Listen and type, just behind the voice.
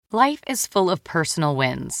Life is full of personal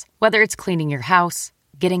wins, whether it's cleaning your house,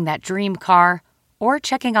 getting that dream car, or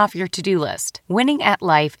checking off your to-do list. Winning at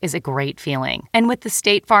life is a great feeling. And with the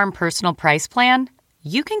State Farm Personal Price Plan,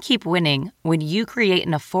 you can keep winning when you create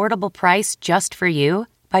an affordable price just for you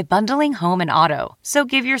by bundling home and auto. So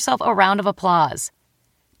give yourself a round of applause.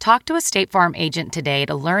 Talk to a State Farm agent today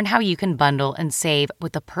to learn how you can bundle and save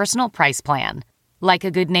with the Personal Price Plan. Like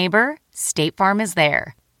a good neighbor, State Farm is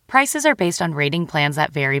there. Prices are based on rating plans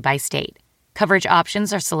that vary by state. Coverage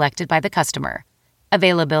options are selected by the customer.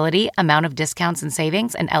 Availability, amount of discounts and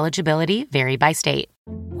savings, and eligibility vary by state.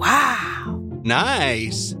 Wow.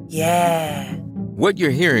 Nice. Yeah. What you're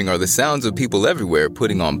hearing are the sounds of people everywhere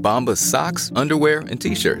putting on Bombas socks, underwear, and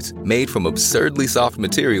T-shirts made from absurdly soft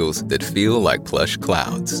materials that feel like plush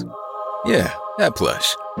clouds. Yeah, that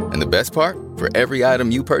plush. And the best part? For every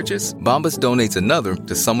item you purchase, Bombas donates another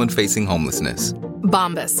to someone facing homelessness.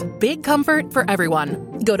 Bombas. Big comfort for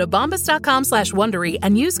everyone. Go to bombas.com/Wondery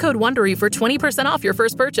and use code Wondery for 20% off your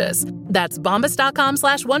first purchase. That's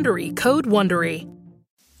bombas.com/Wondery. Code Wondery.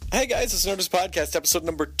 Hey guys, it's Nerdist Podcast, episode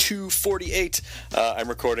number 248. I'm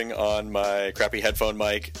recording on my crappy headphone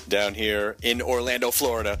mic down here in Orlando,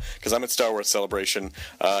 Florida, because I'm at Star Wars Celebration.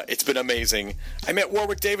 It's been amazing. I met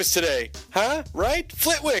Warwick Davis today. Huh? Right?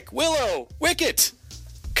 Flitwick, Willow, Wicket.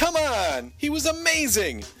 Come on! He was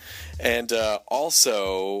amazing! And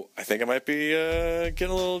also, I think I might be getting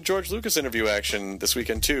a little George Lucas interview action this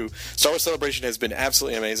weekend, too. Star Wars Celebration has been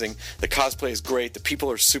absolutely amazing. The cosplay is great. The people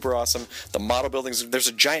are super awesome. The model buildings, there's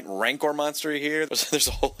a giant Rancor monster here. There's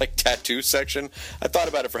a whole, tattoo section. I thought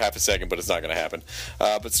about it for half a second, but it's not going to happen.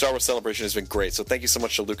 But Star Wars Celebration has been great. So thank you so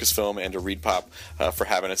much to Lucasfilm and to ReedPop for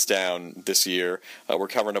having us down this year. We're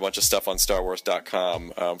covering a bunch of stuff on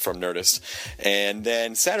StarWars.com from Nerdist. And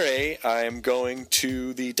then Saturday, I'm going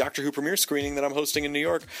to the Doctor Who premiere screening that I'm hosting in New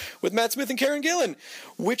York with Matt Smith and Karen Gillan,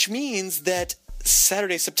 which means that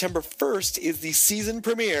Saturday, September 1st is the season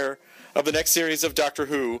premiere of the next series of Doctor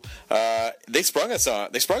Who. They sprung it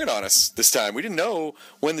on us this time. We didn't know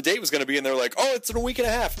when the date was going to be, and they're like, oh, it's in a week and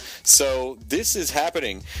a half. So this is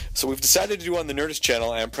happening. So we've decided to do on the Nerdist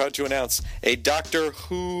channel, I am proud to announce, a Doctor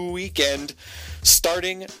Who weekend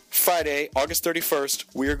starting Friday, August 31st.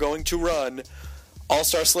 We are going to run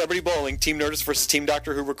All-Star Celebrity Bowling, Team Nerdist versus Team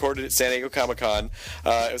Doctor Who, recorded at San Diego Comic-Con.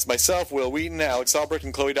 It was myself, Will Wheaton, Alex Albrecht,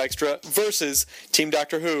 and Chloe Dykstra versus Team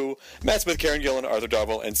Doctor Who, Matt Smith, Karen Gillan, Arthur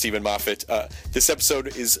Darvill, and Stephen Moffat. This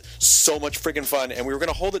episode is so much freaking fun, and we were going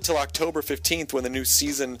to hold it till October 15th when the new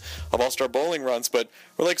season of All-Star Bowling runs, but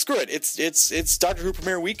we're like, screw it. It's Doctor Who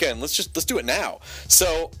premiere weekend. Let's do it now.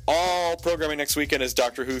 So all programming next weekend is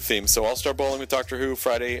Doctor Who themed. So All-Star Bowling with Doctor Who,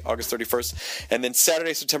 Friday, August 31st, and then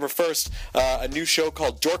Saturday, September 1st, a new show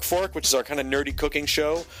called Dork Fork, which is our kind of nerdy cooking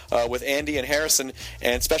show with Andy and Harrison,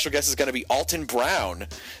 and special guest is going to be Alton Brown.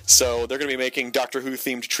 So they're going to be making Doctor Who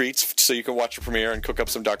themed treats so you can watch the premiere and cook up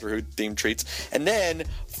some Doctor Who themed treats. And then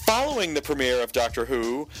following the premiere of Doctor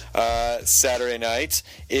Who Saturday night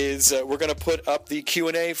is we're going to put up the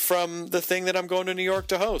Q&A from the thing that I'm going to New York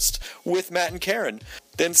to host with Matt and Karen.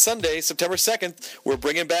 Then Sunday, September 2nd, we're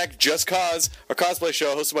bringing back Just Cause, our cosplay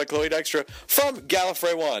show hosted by Chloe Dykstra from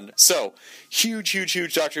Gallifrey 1. So, huge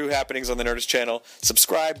Doctor Who happenings on the Nerdist channel.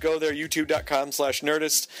 Subscribe, go there,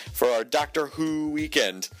 youtube.com/Nerdist for our Doctor Who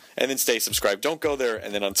weekend. And then stay subscribed. Don't go there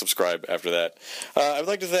and then unsubscribe after that. I would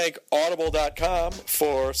like to thank Audible.com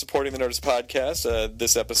for supporting the Nerdist podcast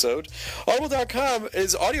this episode. Audible.com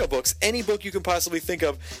is audiobooks, any book you can possibly think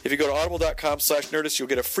of. If you go to audible.com/Nerdist, you'll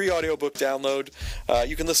get a free audiobook download.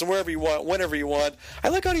 You can listen wherever you want, whenever you want. I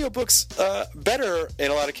like audiobooks better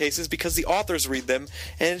in a lot of cases because the authors read them,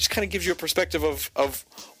 and it just kind of gives you a perspective of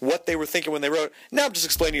what they were thinking when they wrote. Now I'm just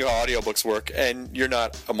explaining to you how audiobooks work, and you're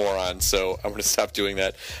not a moron, so I'm going to stop doing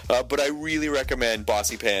that. But I really recommend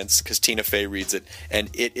Bossy Pants because Tina Fey reads it, and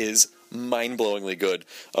it is mind-blowingly good.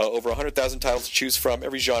 Over 100,000 titles to choose from,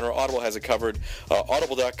 every genre. Audible has it covered.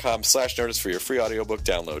 Audible.com/Nerdist for your free audiobook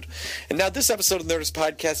download. And now this episode of the Nerdist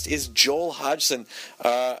Podcast is Joel Hodgson.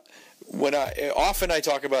 When I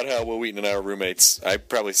talk about how Will Wheaton and I are roommates, I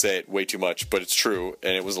probably say it way too much, but it's true,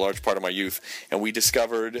 and it was a large part of my youth. And we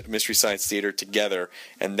discovered Mystery Science Theater together,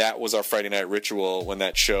 and that was our Friday night ritual when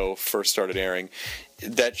that show first started airing.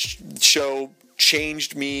 That show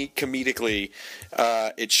changed me comedically.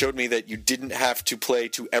 It showed me that you didn't have to play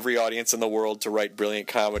to every audience in the world to write brilliant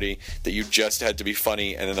comedy, that you just had to be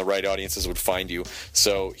funny, and then the right audiences would find you.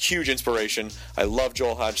 So, huge inspiration. I love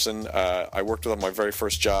Joel Hodgson. I worked with him on my very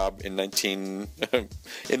first job in the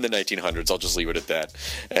 1900s. I'll just leave it at that.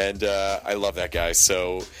 And I love that guy.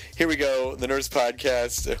 So, here we go. The Nerds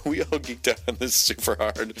Podcast. We all geeked out on this super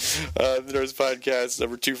hard. The Nerds Podcast,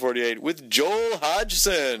 number 248, with Joel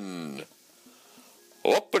Hodgson.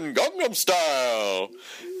 Open Gangnam Style.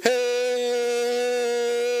 Hey,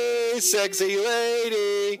 sexy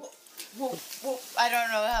lady. Whoop, whoop. I don't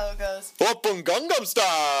know how it goes. Open Gangnam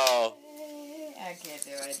Style. I can't do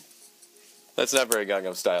it. That's not very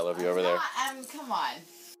Gangnam Style of you over there. Come on.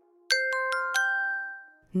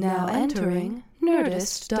 Now entering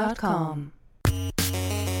Nerdist.com.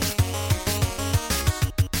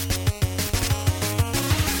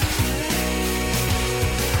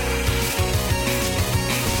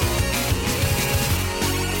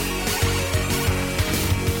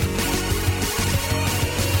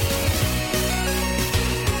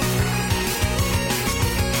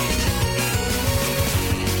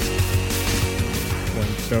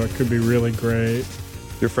 So it could be really great.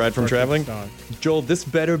 You're fried from traveling? Joel, this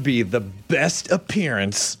better be the best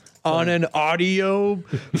appearance on an audio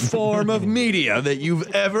form of media that you've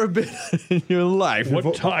ever been in your life.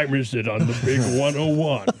 What time is it on the big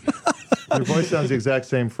 101? Your voice sounds the exact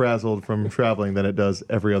same frazzled from traveling than it does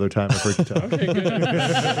every other time I've heard you talk. Okay, good.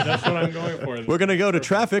 That's what I'm going for. We're going to go to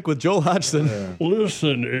traffic with Joel Hodgson. Yeah.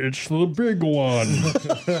 Listen, it's the big one.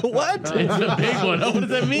 What? It's the big one. Oh, what does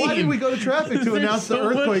that mean? Why did we go to traffic to announce the so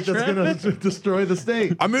earthquake much that's going to destroy the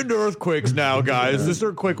state? I'm into earthquakes now, guys. This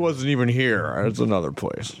earthquake wasn't even here. It's another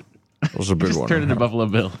place. It was a big Just one. turned into Buffalo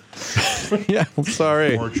Bill. Yeah, I'm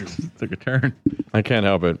sorry. Took a turn. I can't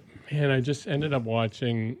help it. Man, I just ended up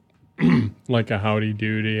watching like a Howdy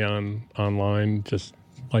Doody online just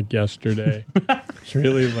like yesterday. It's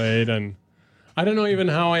really late, and I don't know even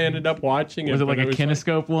how I ended up watching it. Was it like but a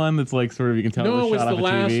kinescope one that's like sort of you can tell No, it was it was shot the off a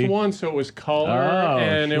last TV? one, so it was color, Oh,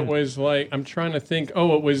 and shit. it was like I'm trying to think.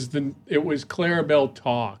 Oh, it was Clarabelle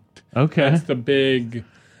Talked. Okay. That's the big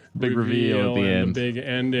reveal at the and end. the big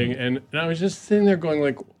ending, and I was just sitting there going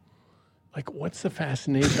like what's the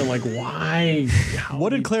fascination? Like, why? What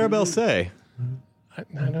did Clarabelle say?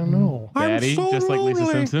 I don't know. Daddy, so just like Lisa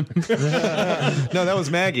lonely. Simpson. No, that was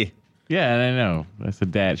Maggie. Yeah, I know. I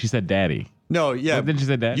said dad. She said daddy. No, yeah. What, didn't you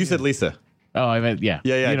say dad? You said Lisa. Oh, I meant, yeah.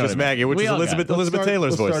 Yeah, You know just what I meant. Maggie, which We is all got Elizabeth it. Elizabeth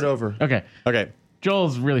Taylor's Let's voice. start over. Okay. Okay.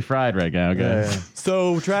 Joel's really fried right now, guys. Yeah.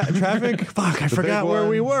 So traffic. Fuck, I forgot big where one.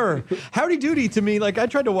 we were. Howdy Doody to me, like I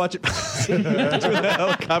tried to watch it. To the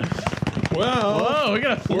helicopter. Well, Whoa, we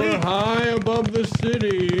got a we're fleet. high above the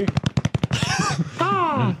city.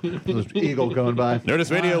 There's an eagle going by.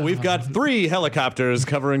 Notice Radio, we've got 3 helicopters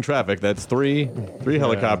covering traffic. That's three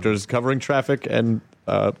helicopters covering traffic and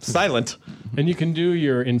silent. And you can do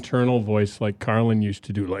your internal voice like Carlin used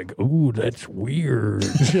to do, like, "Ooh, that's weird."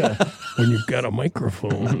 When you've got a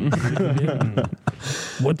microphone.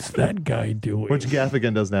 What's that guy doing? Which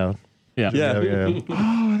Gaffigan does now. Yeah. Yeah.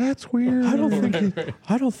 Oh, that's weird. I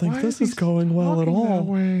don't think this is going well at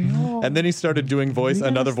all. And then he started doing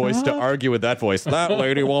another voice to argue with that voice. That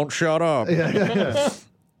lady won't shut up.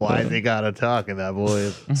 Why they gotta talk in that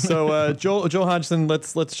voice? So Joel Hodgson,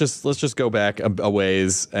 let's just go back a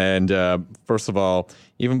ways. And first of all,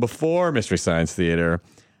 even before Mystery Science Theater,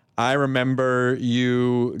 I remember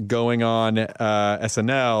you going on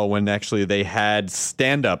SNL when actually they had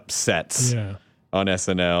stand-up sets on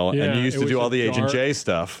SNL, Yeah, and you used it to do was all a the Agent dark- J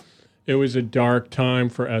stuff. It was a dark time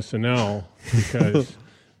for SNL because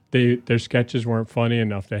their sketches weren't funny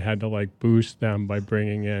enough. They had to like boost them by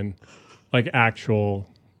bringing in like actual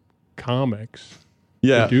comics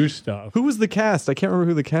to do stuff. Who was the cast? I can't remember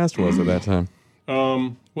who the cast was at that time.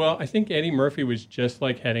 Well, I think Eddie Murphy was just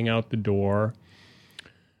like heading out the door.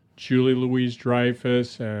 Julie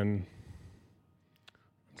Louis-Dreyfus and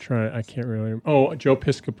I can't really remember. Oh, Joe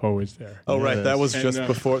Piscopo was there. Oh, right. That was just And,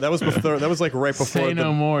 before. That was before. That was like right before. Say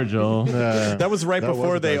no more, Joel. That was right That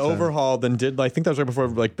before was they that time. overhauled and did. I think that was right before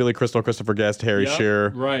like Billy Crystal, Christopher Guest, Harry Yep, Shearer.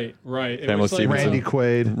 Right. It Pamela was like Stevenson. Randy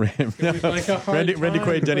Quaid. It was like a hard Randy time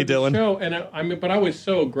Quaid, for Denny the Dillon. show. And I was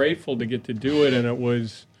so grateful to get to do it, and it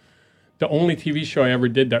was the only TV show I ever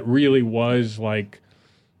did that really was like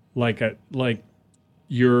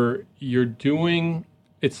you're doing.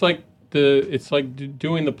 It's like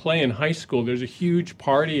doing the play in high school. There's a huge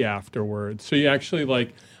party afterwards, so you actually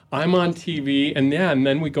like. I'm on TV, and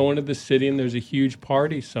then we go into the city, and there's a huge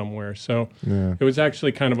party somewhere. So it was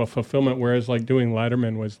actually kind of a fulfillment. Whereas like doing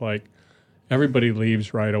Letterman was like, everybody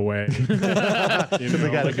leaves right away. They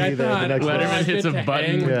gotta be there the next Letterman I hits get a to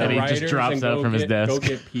button hang with and the he just writers drops and out go from his Go desk.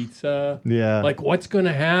 get pizza. Yeah. Like, what's going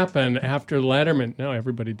to happen after Letterman? No,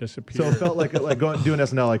 everybody disappeared. So it felt like doing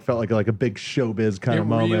SNL felt like a big showbiz kind It of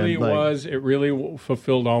moment. really like, was. It really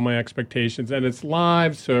fulfilled all my expectations, and it's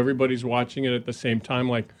live, so everybody's watching it at the same time.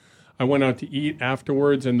 Like, I went out to eat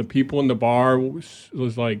afterwards, and the people in the bar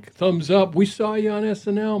was like, "Thumbs up! We saw you on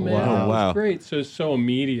SNL, man. Wow. It was Wow. great." So it's so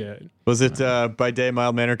immediate. Was it by day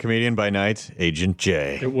mild-mannered comedian, by night Agent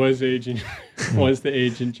J? It was Agent. Was the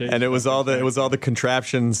Agent J? And it was all the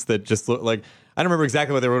contraptions that just look like, I don't remember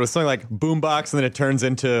exactly what they were. It was something like boombox, and then it turns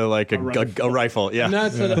into like a rifle. Yeah, And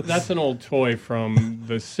that's an old toy from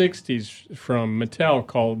the '60s from Mattel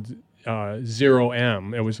called Zero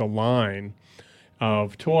M. It was a line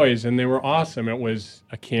of toys, and they were awesome. It was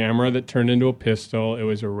a camera that turned into a pistol. It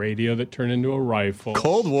was a radio that turned into a rifle.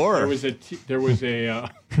 Cold War. There was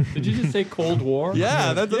a. Did you just say Cold War?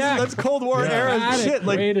 Yeah, that's Cold War era shit.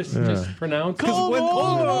 Like, way to just pronounce Cold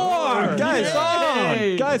War,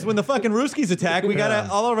 guys, when the fucking Ruskies attack, we gotta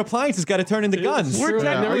all our appliances got to turn into guns.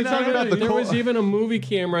 There was even a movie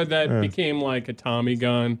camera that became like a Tommy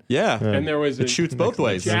gun. Yeah, and there was it shoots both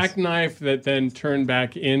ways. Jackknife that then turned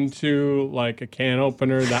back into like a can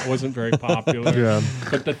opener. That wasn't very popular.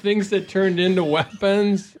 But the things that turned into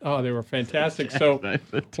weapons, they were fantastic. So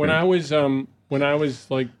when I was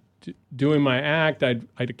like doing my act, I'd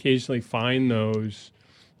occasionally find those.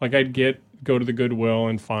 Like I'd go to the Goodwill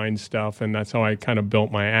and find stuff, and that's how I kind of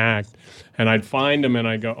built my act. And I'd find them, and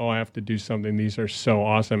I go, I have to do something. These are so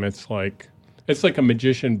awesome. It's like a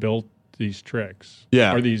magician built these tricks,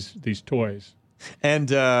 or these toys. And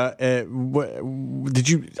did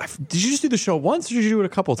you just do the show once, or did you do it a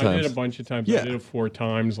couple times? I did a bunch of times. Yeah. I did it 4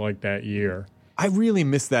 times like that year. I really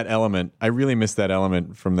miss that element.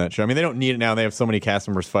 From that show. I mean, they don't need it now. They have so many cast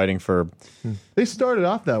members fighting for. They started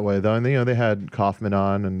off that way though, and they had Kaufman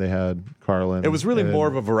on, and they had Carlin. It was really more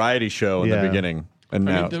of a variety show in the beginning, and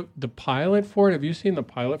now the pilot for it. Have you seen the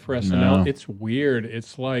pilot for SNL? No. It's weird.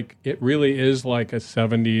 It's like it really is like a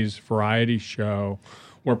 '70s variety show,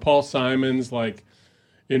 where Paul Simon's like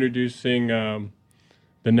introducing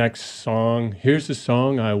the next song. Here's a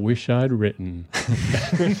song I wish I'd written.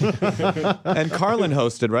 And Carlin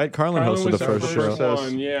hosted, right? Carlin hosted was the first show.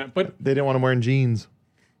 one, yeah, but they didn't want him wearing jeans.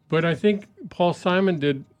 But I think Paul Simon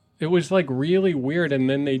did. It was like really weird, and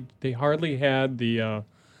then they hardly had the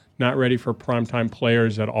not ready for primetime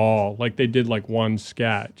players at all. Like they did like one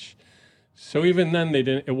sketch. So even then they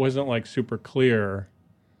didn't. It wasn't like super clear.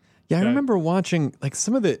 Yeah, I remember watching like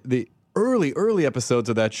some of the early episodes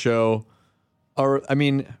of that show. I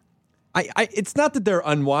mean, it's not that they're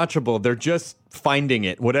unwatchable. They're just finding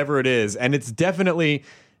it, whatever it is. And it's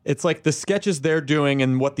like the sketches they're doing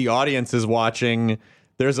and what the audience is watching.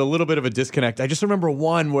 There's a little bit of a disconnect. I just remember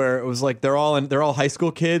one where it was like they're all high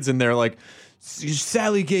school kids, and they're like,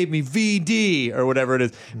 Sally gave me VD or whatever it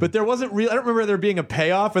is. But there wasn't really. I don't remember there being a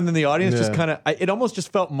payoff, and then the audience just kind of. It almost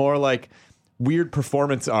just felt more like weird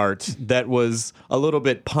performance art that was a little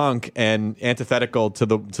bit punk and antithetical to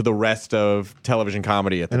the rest of television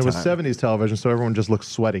comedy at the time. And it was 70s television, so everyone just looked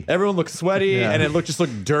sweaty. Everyone looked sweaty, and it just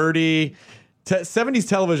looked dirty. 70s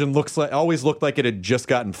television always looked like it had just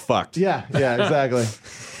gotten fucked. Yeah, exactly.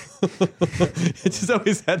 It just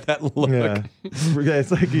always had that look. Yeah,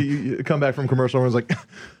 it's like you come back from commercial and it's like...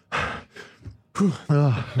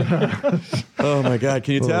 Oh my God!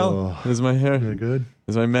 Can you tell? Is my hair good?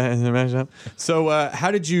 Is my match up? So, how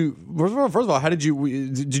did you? First of all, how did you?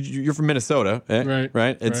 You're from Minnesota,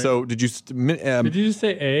 right? And so, did you? Did you just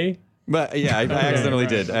say A? But yeah, I accidentally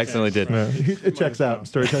did. Yeah. It checks out.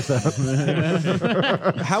 Story checks out.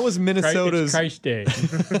 How was Minnesota's Christ Day?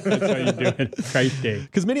 That's how you do it. Christ Day.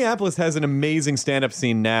 Because Minneapolis has an amazing stand-up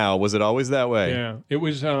scene now. Was it always that way? Yeah, it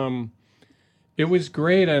was. It was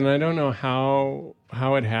great, and I don't know how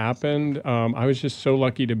it happened. I was just so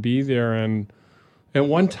lucky to be there. And at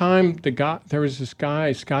one time, there was this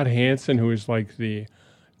guy, Scott Hansen, who was like the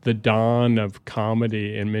Don of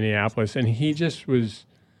comedy in Minneapolis, and he just was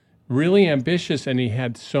really ambitious, and he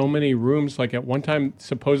had so many rooms. Like at one time,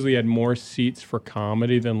 supposedly had more seats for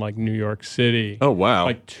comedy than like New York City. Oh wow!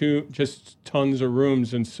 Like just tons of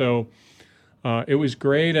rooms, and so it was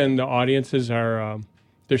great. And the audiences are.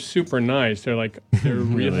 They're super nice. They're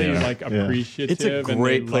really like appreciative. It's a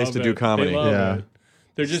great place to do comedy. They love it.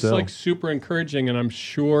 They're just like super encouraging, and I'm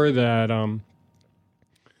sure that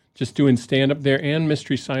just doing stand up there and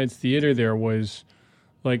Mystery Science Theater there was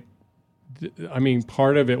like, I mean,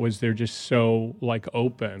 part of it was they're just so like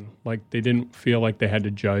open. Like they didn't feel like they had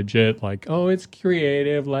to judge it. Like, oh, it's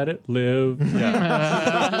creative, let it live.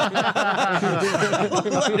 Yeah.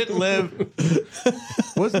 Let it live.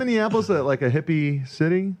 Was Minneapolis like a hippie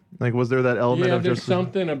city? Like, was there that element Yeah, of there's just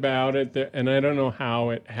something about it, and I don't know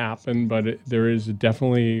how it happened, but there is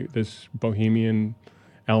definitely this bohemian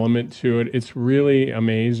element to it. It's really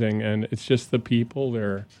amazing, and it's just the people.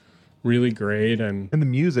 They're really great, and the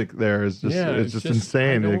music there is just it's just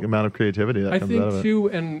insane, the amount of creativity that comes out of it. I think too,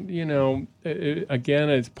 and again,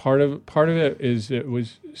 it's part of it is it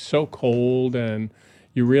was so cold, and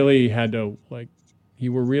you really had to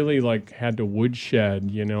had to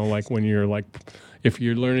woodshed, like when you're like, if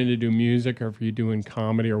you're learning to do music or if you're doing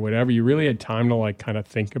comedy or whatever, you really had time to like kind of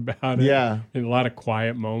think about it. Yeah. And a lot of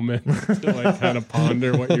quiet moments to like kind of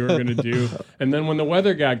ponder what you were going to do. And then when the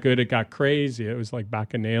weather got good, it got crazy. It was like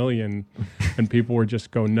Bacchanalian and people were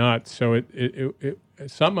just go nuts. So it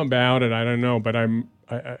something about it, I don't know, but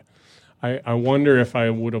I wonder if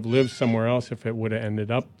I would have lived somewhere else if it would have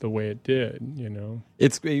ended up the way it did,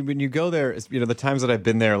 It's when you go there, the times that I've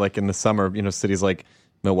been there, like in the summer, cities like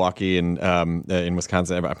Milwaukee and in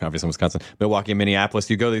Wisconsin, obviously in Wisconsin, Milwaukee and Minneapolis,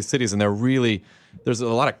 you go to these cities and there's a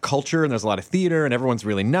lot of culture and there's a lot of theater and everyone's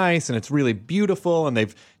really nice and it's really beautiful and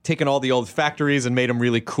they've taken all the old factories and made them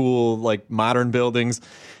really cool, like modern buildings.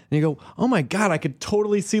 And you go, oh my God, I could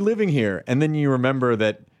totally see living here. And then you remember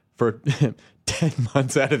that for 10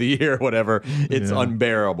 months out of the year or whatever, it's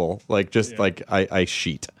unbearable. Like I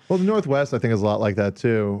sheet. Well, the Northwest, I think, is a lot like that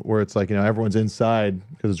too, where it's like, everyone's inside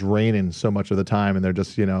because it's raining so much of the time, and they're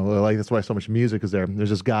just, like that's why so much music is there. There's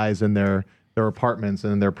just guys in their apartments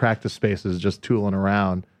and in their practice spaces just tooling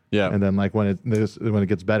around. Yeah. And then like when it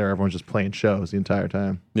gets better, everyone's just playing shows the entire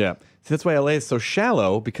time. Yeah. See, that's why LA is so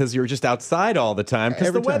shallow, because you're just outside all the time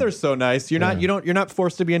because the weather's so nice. You're not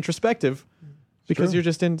forced to be introspected. Because you're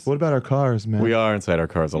just in. What about our cars, man? We are inside our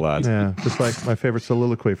cars a lot. Yeah, just like my favorite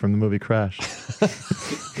soliloquy from the movie Crash. Do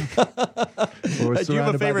you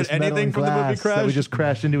have a favorite anything from the movie Crash? That we just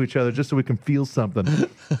crash into each other just so we can feel something.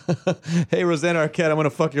 Hey, Rosanna Arquette, I'm going to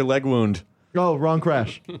fuck your leg wound. Oh, wrong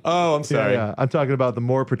Crash. Oh, I'm sorry. Yeah. I'm talking about the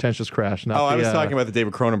more pretentious Crash. Not I was talking about the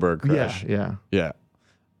David Cronenberg Crash. Yeah.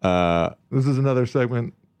 This is another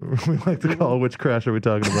segment we like to call Which Crash Are We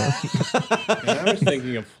Talking About? And I was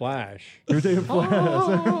thinking of Flash. You were thinking Flash.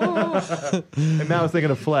 And now I was thinking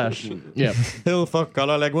of Flash. Yep. He'll fuck all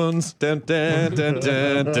our leg wounds. Dun, dun, dun,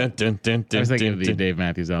 dun, dun, dun, dun, I was thinking of the Dave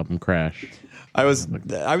Matthews album Crash. I was trying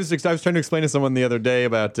to explain to someone the other day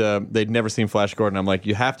about they'd never seen Flash Gordon. I'm like,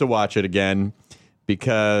 you have to watch it again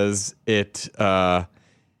because it's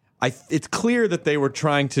clear that they were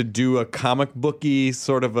trying to do a comic booky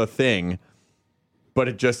sort of a thing. But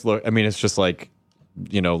it just it's just like,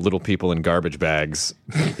 little people in garbage bags,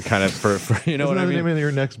 kind of for what I mean? Isn't that the name of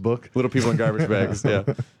your next book? Little people in garbage bags, yeah.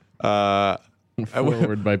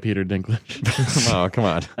 Forward by Peter Dinklage. Oh, come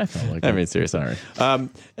on. I felt like I mean, seriously. Sorry.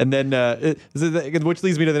 And then, which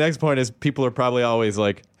leads me to the next point is people are probably always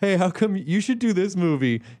like, hey, how come you should do this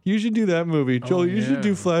movie? You should do that movie. Joel, you should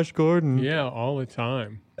do Flash Gordon. Yeah, all the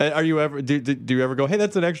time. Are you ever, do you ever go, hey,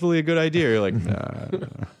 that's actually a good idea? You're like, nah.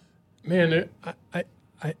 Man,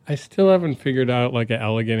 I still haven't figured out like an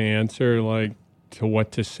elegant answer to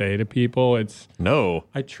what to say to people.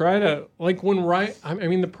 I try to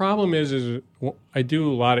the problem is I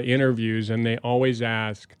do a lot of interviews and they always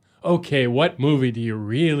ask, okay, what movie do you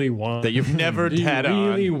really want that you've never had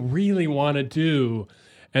on? Really want to do?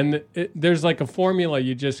 And there's like a formula.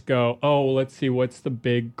 You just go, oh, let's see, what's the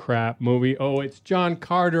big crap movie? Oh, it's John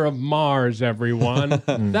Carter of Mars, everyone.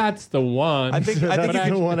 That's the one. I think that's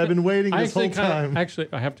the one I've been waiting this whole time. Actually,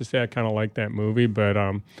 I have to say I kind of like that movie, but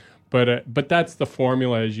that's the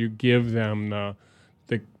formula: is you give them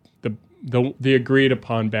the agreed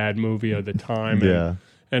upon bad movie of the time.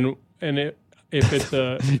 And if it's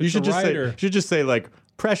a you should just say like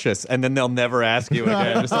Precious, and then they'll never ask you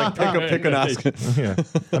again. Just like pick an Oscar. Yeah.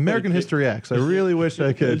 American History X. I really wish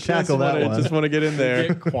I could tackle that one. I just want to get in there.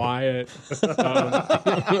 Get quiet.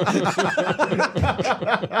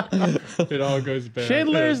 It all goes bad.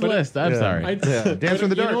 Schindler's List. I'm sorry. Dance in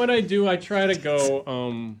the Dark. You know what I do? I try to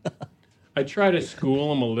go. I try to school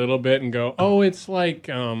them a little bit and go, oh, it's like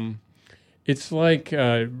when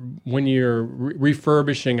you're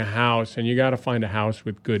refurbishing a house and you got to find a house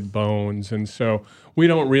with good bones. And so we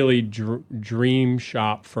don't really dream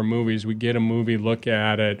shop for movies. We get a movie, look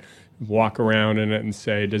at it, walk around in it and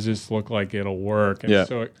say, does this look like it'll work? And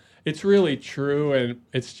so it's really true, and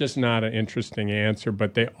it's just not an interesting answer,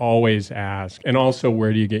 but they always ask. And also,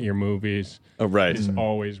 where do you get your movies? Oh, right. Is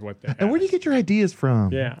always what they ask. And where do you get your ideas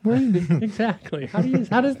from? Yeah. Exactly. How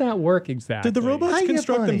does that work exactly? Did the robots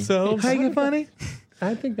construct themselves? How you get funny?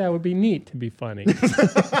 I think that would be neat to be funny.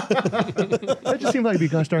 That just seemed like it'd be a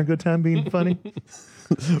gosh darn good time being funny.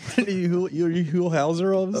 you Huell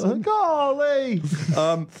Hauser all of a sudden? Golly!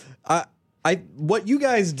 What you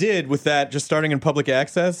guys did with that, just starting in public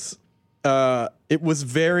access, it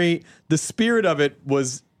was the spirit of it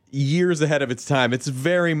was years ahead of its time. It's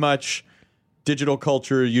very much digital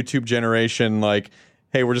culture, YouTube generation, like,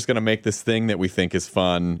 hey, we're just going to make this thing that we think is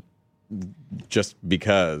fun just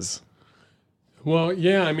because. Well,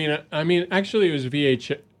 yeah, I mean, actually it was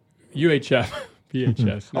UHF.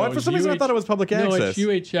 VHS. No, for some reason I thought it was public access. No,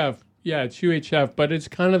 it's UHF. Yeah, it's UHF, but it's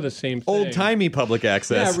kind of the same thing. Old-timey public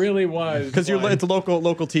access. Yeah, it really was. Because it's local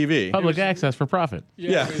TV. Public access for profit.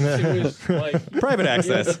 Yeah. It was like... Private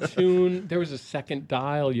access. There was a second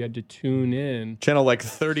dial you had to tune in. Channel like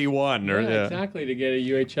 31. Yeah, exactly, to get a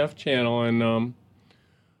UHF channel. And,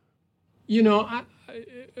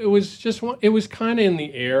 it was kind of in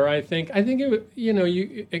the air, I think. I think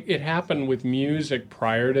it happened with music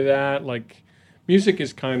prior to that. Like, music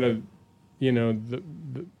is kind of,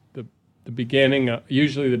 the beginning,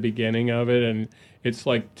 usually the beginning of it, and it's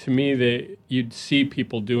like, to me, that you'd see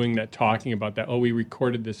people doing that, talking about that. Oh, we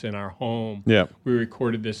recorded this in our home. Yeah, we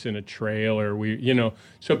recorded this in a trailer.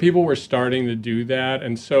 So people were starting to do that,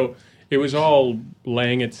 and so it was all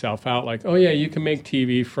laying itself out. Like, oh yeah, you can make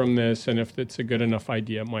TV from this, and if it's a good enough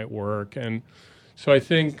idea, it might work. And so I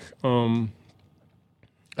think that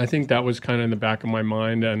was kind of in the back of my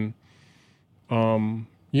mind, and.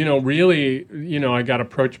 Really, I got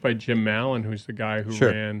approached by Jim Mallon, who's the guy who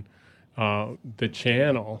ran the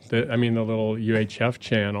channel, the little UHF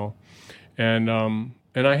channel, and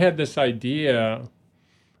I had this idea,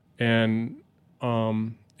 and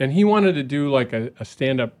he wanted to do like a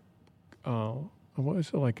stand-up. What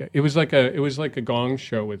was it like? It was like a gong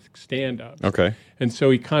show with stand-ups. Okay, and so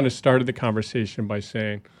he kind of started the conversation by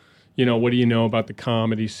saying, what do you know about the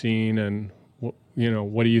comedy scene, and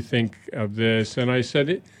what do you think of this? And I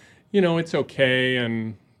said, it's okay,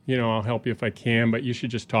 and, I'll help you if I can, but you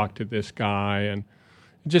should just talk to this guy. And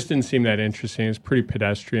it just didn't seem that interesting. It was pretty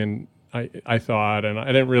pedestrian, I thought, and I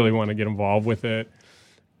didn't really want to get involved with it.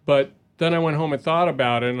 But then I went home and thought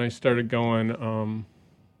about it, and I started going,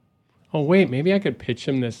 oh, wait, maybe I could pitch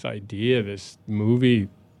him this idea, this movie,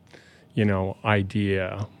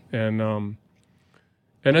 idea. And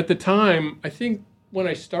at the time, I think, when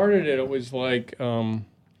I started it, it was like,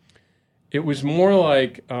 it was more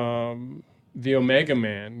like the Omega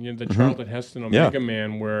Man, the Charlton Heston Omega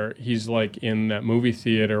Man, where he's like in that movie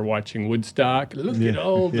theater watching Woodstock. Look at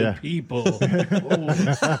all the people.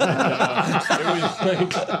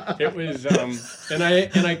 And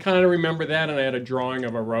I kind of remember that, and I had a drawing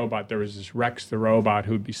of a robot. There was this Rex the robot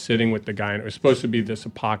who'd be sitting with the guy, and it was supposed to be this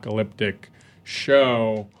apocalyptic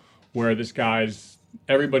show where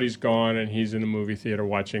everybody's gone, and he's in a movie theater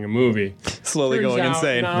watching a movie. Slowly going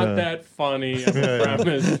insane. Not that funny of a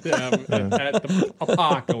premise at the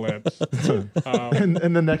apocalypse.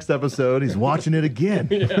 And the next episode, he's watching it again.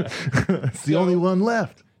 It's the only one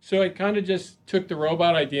left. So I kind of just took the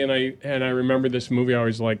robot idea, and I remember this movie I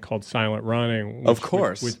always liked called Silent Running. Of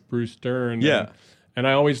course. With Bruce Dern. Yeah. And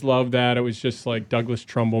I always loved that. It was just like Douglas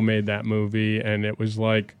Trumbull made that movie, and it was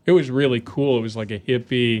really cool. It was like a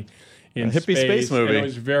hippie space movie. And it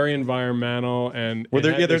was very environmental, and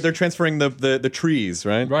they're transferring the trees,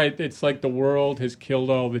 right? Right. It's like the world has killed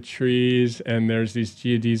all the trees, and there's these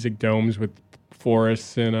geodesic domes with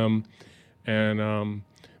forests in them, and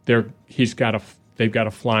they've got to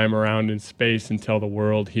fly him around in space until the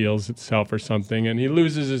world heals itself or something, and he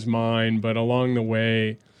loses his mind. But along the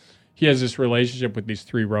way, he has this relationship with these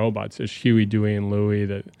three robots. There's Huey, Dewey, and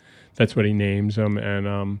Louie. That's what he names them,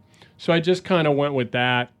 and so I just kind of went with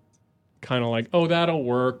that. Kind of like, oh, that'll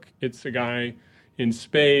work. It's a guy in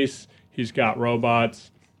space. He's got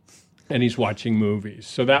robots, and he's watching movies.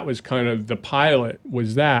 So that was kind of the pilot.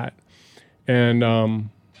 Was that, and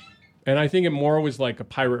I think it more was like a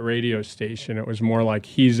pirate radio station. It was more like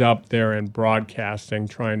he's up there and broadcasting,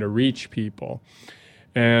 trying to reach people.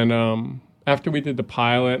 And after we did the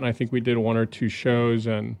pilot, and I think we did one or two shows,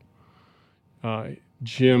 and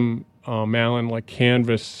Jim Mallon like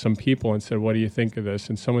canvassed some people and said, what do you think of this?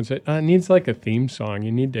 And someone said, it needs like a theme song.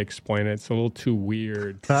 You need to explain it. It's a little too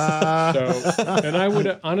weird. And I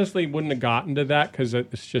wouldn't have gotten to that because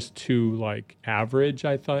it's just too like average,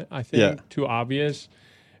 I think, too obvious.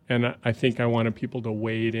 And I think I wanted people to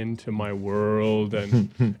wade into my world,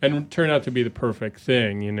 and it turned out to be the perfect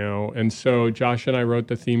thing, And so Josh and I wrote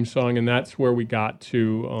the theme song, and that's where we got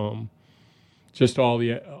to just all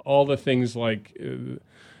the things like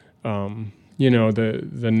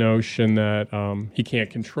the notion that he can't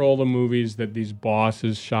control the movies, that these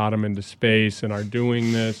bosses shot him into space and are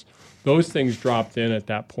doing this. Those things dropped in at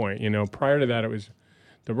that point. Prior to that, it was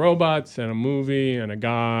the robots and a movie and a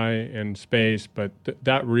guy in space, but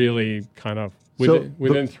that really kind of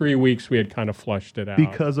within 3 weeks we had kind of flushed it out.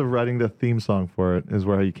 Because of writing the theme song for it is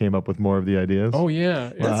where you came up with more of the ideas. Oh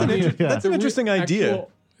yeah, that's an interesting idea.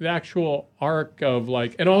 The actual arc of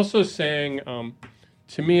and also saying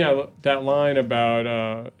to me that line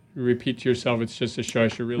about repeat to yourself, it's just a show, I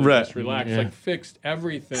should really just relax. Yeah. Fixed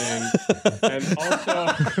everything, and also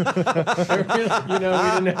we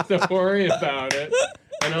didn't have to worry about it.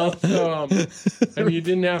 And also, and you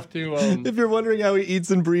didn't have to. If you're wondering how he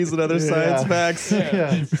eats and breathes and other science facts,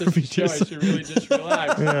 it's just a show. I should really just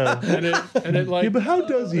relax. Yeah. And it but how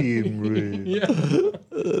does he eat and breathe?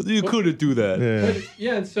 You couldn't do that.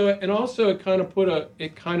 And also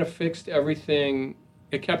it kind of fixed everything.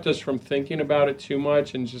 It kept us from thinking about it too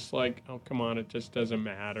much and just oh, come on, it just doesn't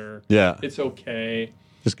matter. Yeah, it's okay.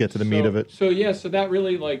 Just get to the meat of it. So that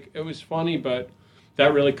really it was funny, but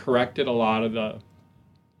that really corrected a lot of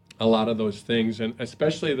those things, and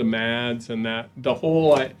especially the mads and that the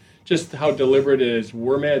whole just how deliberate it is.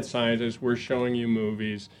 We're mad scientists. We're showing you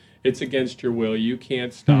movies. It's against your will. You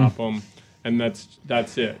can't stop them, and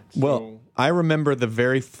that's it. Well, I remember the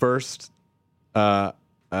very first.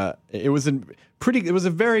 It was a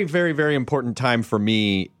very, very, very important time for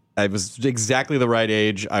me. I was exactly the right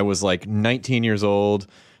age. I was 19 years old.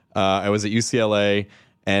 I was at UCLA,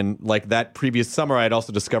 and that previous summer, I had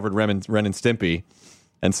also discovered Ren and Stimpy.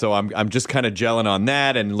 And so I'm just kind of gelling on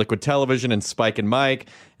that and Liquid Television and Spike and Mike,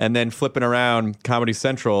 and then flipping around Comedy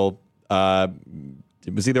Central.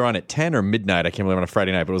 It was either on at 10 or midnight. I can't remember, on a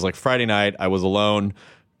Friday night, but it was Friday night. I was alone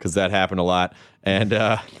because that happened a lot, and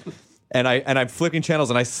I'm flipping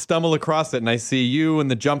channels and I stumble across it and I see you in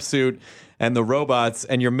the jumpsuit and the robots,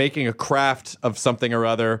 and you're making a craft of something or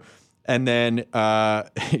other, and then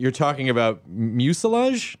you're talking about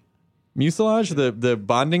mucilage. Mucilage, the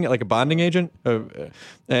bonding, like a bonding agent,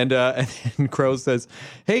 and Crow says,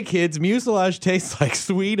 "Hey kids, mucilage tastes like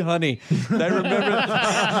sweet honey." And I remember,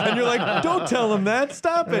 and you're like, "Don't tell him that,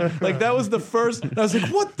 stop it!" That was the first. And I was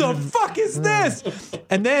like, "What the fuck is this?"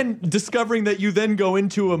 And then discovering that you then go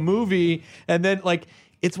into a movie, and then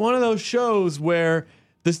it's one of those shows where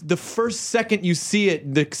the first second you see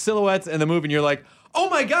it, the silhouettes and the movie, and you're like, "Oh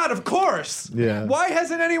my God, of course! Yeah. Why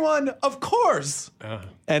hasn't anyone? Of course!"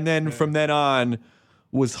 And then from then on,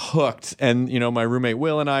 was hooked. And my roommate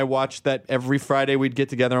Will and I watched that every Friday. We'd get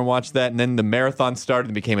together and watch that. And then the marathon started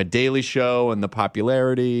and became a daily show, and the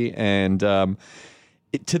popularity. And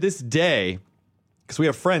to this day, because we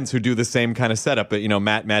have friends who do the same kind of setup. But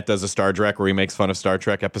Matt does a Star Trek where he makes fun of Star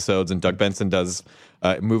Trek episodes, and Doug Benson does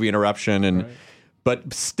Movie Interruption and. Right.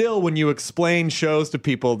 But still, when you explain shows to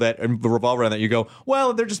people that revolve around that, you go,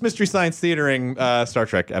 "Well, they're just Mystery Science Theatering Star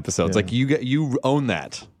Trek episodes." Yeah. You own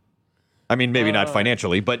that. I mean, maybe not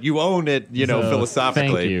financially, but you own it.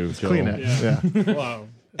 Philosophically. Thank you. Joel. Clean it. Yeah. Wow.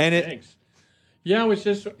 And thanks. Yeah, it was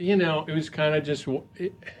just it was kind of just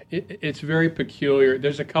it's very peculiar.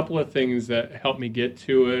 There's a couple of things that helped me get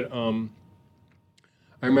to it.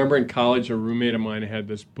 I remember in college, a roommate of mine had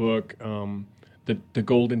this book. The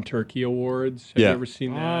Golden Turkey Awards. Have you ever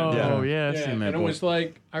seen that? Oh, yeah, I've seen that. And book. it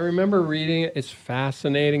was I remember reading it. It's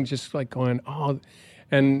fascinating, just going, oh.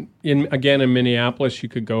 And in Minneapolis, you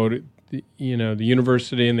could go to the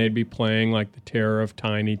university, and they'd be playing The Terror of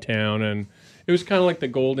Tiny Town, and it was kind of the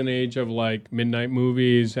golden age of midnight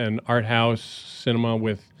movies and art house cinema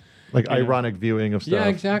with ironic viewing of stuff. Yeah,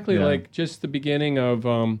 exactly. Yeah. Just the beginning of.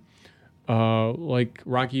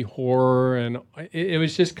 Rocky Horror, and it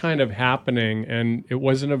was just kind of happening, and it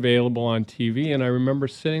wasn't available on TV. And I remember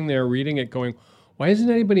sitting there reading it going, why isn't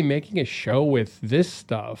anybody making a show with this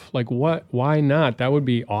stuff? Why not? That would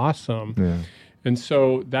be awesome. Yeah. And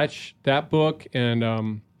so that book and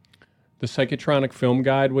the Psychotronic Film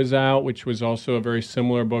Guide was out, which was also a very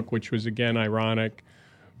similar book, which was, again, ironic.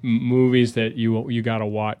 Movies that you got to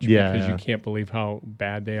watch because you can't believe how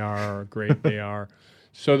bad they are or great they are.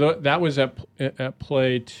 So that was at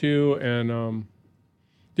play too, and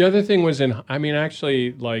the other thing was in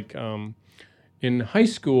high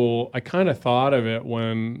school, I kind of thought of it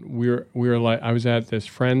when we were I was at this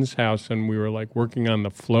friend's house and we were working on the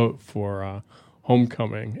float for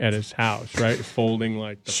homecoming at his house, right? Folding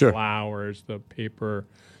the flowers, the paper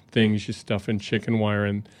things you stuff in chicken wire,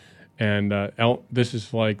 and this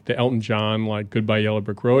is the Elton John Goodbye Yellow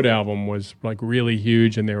Brick Road album was really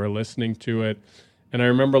huge, and they were listening to it. And I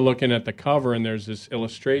remember looking at the cover, and there's this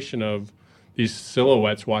illustration of these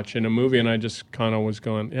silhouettes watching a movie, and I just kind of was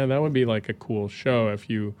going, yeah, that would be a cool show if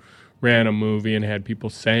you ran a movie and had people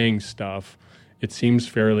saying stuff, it seems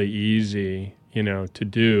fairly easy, to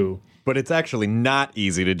do. But it's actually not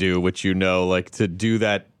easy to do, which like to do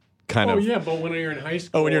that kind of. Oh yeah, but when you're in high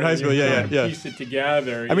school. Oh, when you're in high school, yeah. Piece it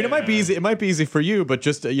together. I mean, it might be easy. It might be easy for you, but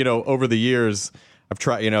just over the years, I've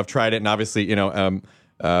tried it, and obviously,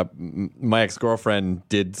 my ex-girlfriend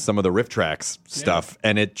did some of the riff tracks stuff,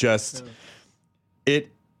 and it just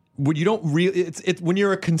when you don't really, it's when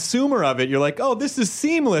you're a consumer of it, you're like, oh, this is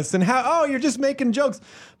seamless, and you're just making jokes,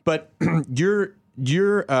 but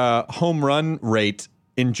your home run rate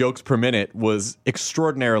in jokes per minute was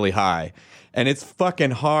extraordinarily high. And it's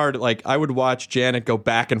fucking hard. Like, I would watch Janet go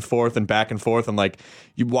back and forth, and like,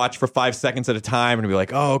 you watch for 5 seconds at a time and be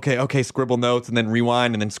like, oh, okay, scribble notes, and then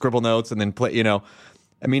rewind, and then scribble notes, and then play,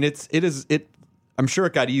 I mean, it is, I'm sure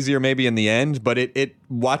it got easier maybe in the end, but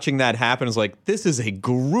watching that happen is like, this is a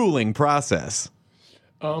grueling process.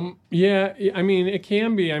 Yeah, I mean, it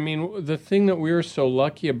can be. I mean, the thing that we were so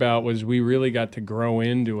lucky about was we really got to grow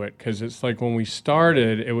into it, because it's like when we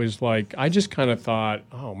started, it was like, I just kind of thought,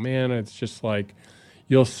 oh man, it's just like,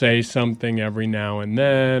 you'll say something every now and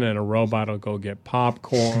then, and a robot will go get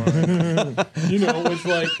popcorn. It was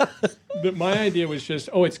like, my idea was just,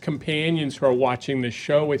 it's companions who are watching the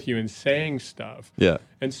show with you and saying stuff. Yeah.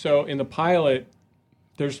 And so in the pilot,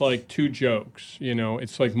 there's like 2 jokes,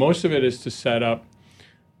 it's like most of it is to set up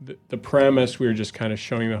the premise. We were just kind of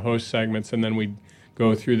showing the host segments, and then we'd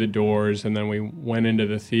go through the doors, and then we went into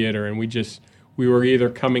the theater, and we were either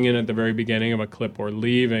coming in at the very beginning of a clip or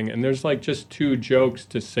leaving, and there's like just 2 jokes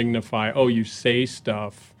to signify, you say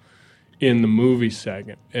stuff in the movie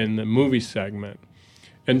segment.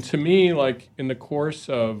 And to me, like, in the course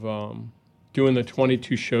of doing the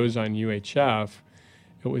 22 shows on UHF,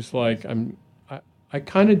 it was like I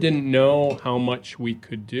kind of didn't know how much we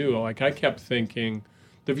could do. Like, I kept thinking,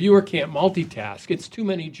 the viewer can't multitask. It's too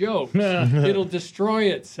many jokes. It'll destroy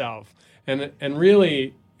itself. And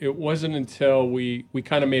really, it wasn't until we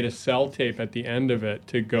kind of made a cell tape at the end of it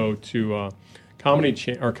to go to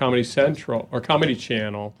Comedy Central or Comedy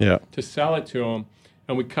Channel to sell it to them.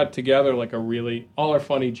 And we cut together like all our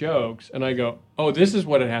funny jokes. And I go, this is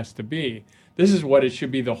what it has to be. This is what it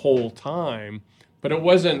should be the whole time. But it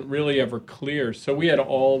wasn't really ever clear. So we had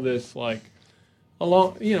all this like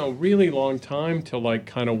really long time to like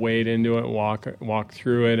kind of wade into it, walk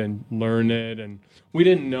through it and learn it. And we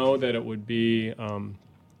didn't know that it would be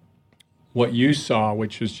what you saw,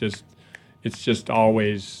 which was it's just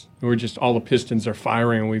always, all the pistons are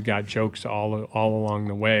firing, and we've got jokes all along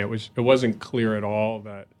the way. It wasn't clear at all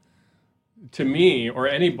that, to me or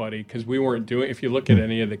anybody, because we weren't doing, if you look at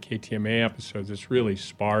any of the KTMA episodes, it's really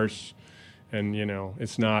sparse, and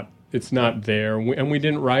it's not there, and we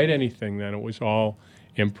didn't write anything then. It was all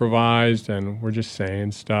improvised, and we're just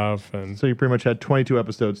saying stuff. And so you pretty much had 22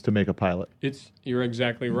 episodes to make a pilot. You're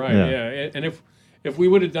exactly right. Yeah. And if we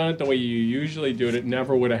would have done it the way you usually do it, it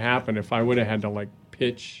never would have happened. If I would have had to like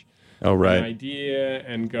pitch an idea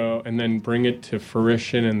and go and then bring it to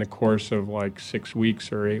fruition in the course of like 6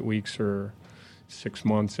 weeks or 8 weeks or 6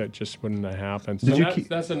 months, that just wouldn't have happened. So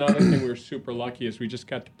that's another thing we were super lucky, is we just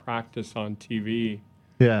got to practice on TV.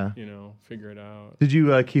 Yeah. Figure it out. Did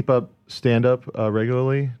you keep up stand-up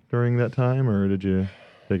regularly during that time, or did you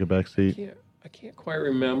take a back seat? I can't quite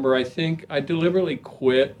remember. I think I deliberately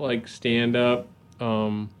quit like stand-up.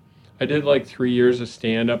 I did like 3 years of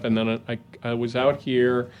stand-up, and then I was out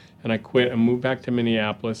here, and I quit and moved back to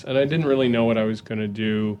Minneapolis, and I didn't really know what I was going to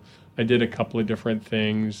do. I did a couple of different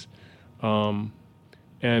things, and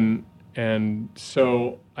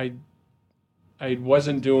so I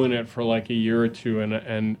wasn't doing it for like a year or two,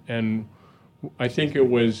 and I think it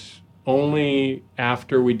was only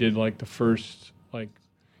after we did like the first like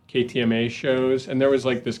KTMA shows, and there was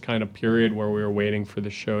like this kind of period where we were waiting for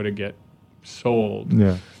the show to get sold,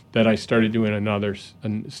 that I started doing another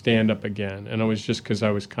stand-up again, and it was just because I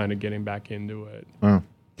was kind of getting back into it. Wow.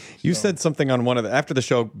 You said something on after the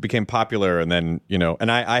show became popular, and then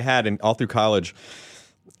and I had all through college,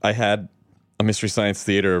 I had a Mystery Science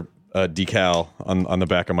Theater decal on the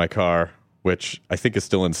back of my car, which I think is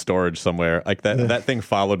still in storage somewhere. Like that thing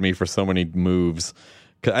followed me for so many moves.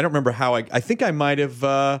 'Cause I don't remember how I think I might have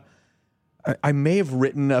I may have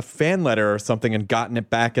written a fan letter or something and gotten it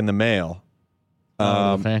back in the mail.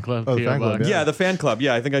 The fan club. The fan club. Yeah, the fan club.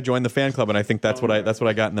 Yeah, I think I joined the fan club, and I think that's what I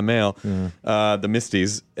got in the mail. Yeah. The Misties.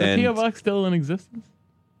 Is the P.O. Box still in existence?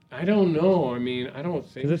 I don't know. I mean, I don't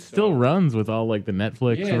think it still runs with all like the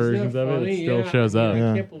Netflix versions of it. It still shows up. I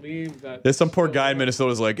can't believe that. There's some poor guy in Minnesota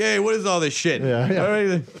who's like, "Hey, what is all this shit?"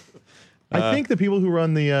 Yeah. I think the people who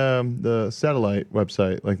run the satellite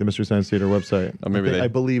website, like the Mystery Science Theater website, I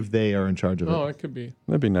believe they are in charge of it. Oh, it could be.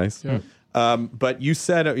 That'd be nice. Yeah. But you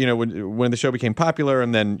said, when the show became popular,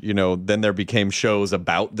 and then then there became shows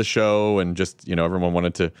about the show, and just everyone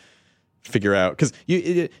wanted to figure out, because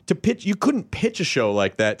you couldn't pitch a show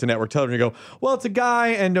like that to network television. You go, well, it's a guy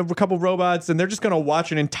and a couple robots, and they're just going to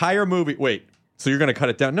watch an entire movie. Wait, so you're going to cut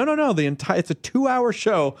it down? No. It's a 2-hour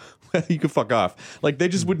show. You could fuck off. Like, they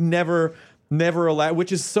just would never allow,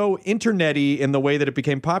 which is so internet-y in the way that it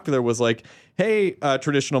became popular, was like, hey,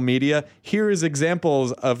 traditional media, here is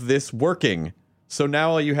examples of this working. So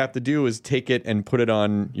now all you have to do is take it and put it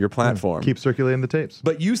on your platform. Keep circulating the tapes.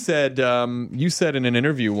 But you said in an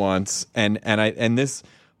interview once, and this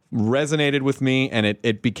resonated with me, and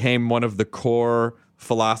it became one of the core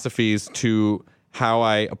philosophies to how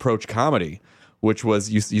I approach comedy, which was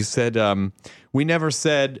you said, we never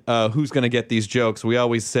said who's going to get these jokes. We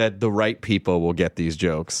always said the right people will get these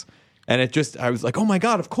jokes. And I was like, oh my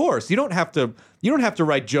God, of course. You don't have to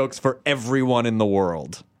write jokes for everyone in the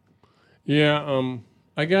world. Yeah,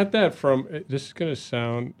 I got that from, this is going to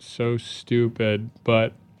sound so stupid,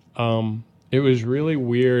 but it was really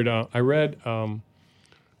weird. I read, I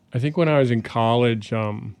think when I was in college,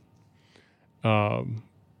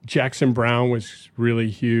 Jackson Browne was really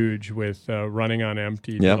huge with Running on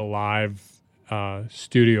Empty, did a live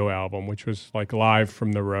studio album, which was like live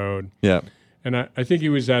from the road. Yeah. And I think he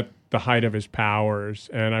was at the height of his powers.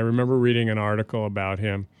 And I remember reading an article about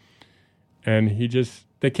him, and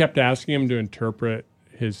they kept asking him to interpret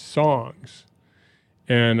his songs.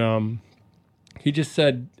 And he just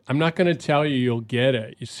said, I'm not going to tell you, you'll get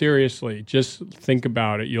it. Seriously, just think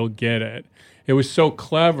about it, you'll get it. It was so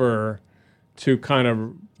clever to kind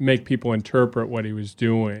of make people interpret what he was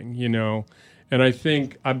doing, And I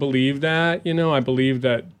believe that, I believe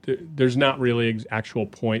that there's not really actual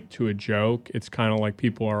point to a joke. It's kind of like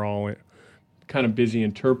people are all kind of busy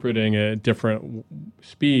interpreting it at different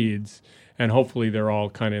speeds, and hopefully they're all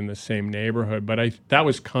kind of in the same neighborhood. But that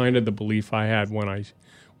was kind of the belief I had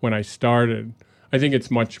when I started. I think it's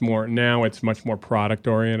much more product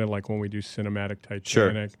oriented, like when we do Cinematic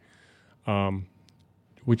Titanic. Sure.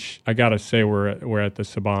 Which I gotta say, we're at the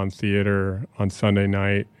Saban Theater on Sunday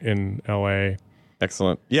night in L.A.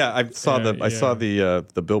 Excellent. Yeah, I saw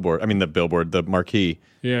the billboard. I mean, the marquee.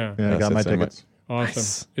 Yeah, I got my tickets. Awesome.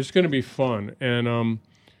 Nice. It's going to be fun, and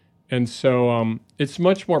so it's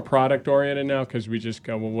much more product oriented now, because we just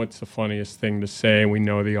go, well, what's the funniest thing to say? We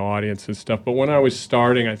know the audience and stuff. But when I was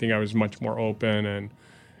starting, I think I was much more open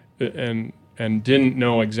and didn't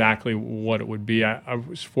know exactly what it would be. I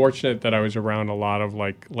was fortunate that I was around a lot of,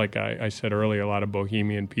 like I said earlier, a lot of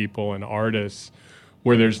bohemian people and artists,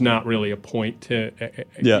 where there's not really a point to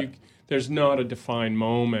there's not a defined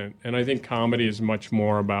moment. And I think comedy is much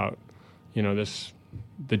more about,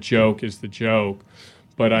 the joke is the joke.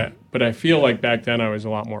 But I feel like back then I was a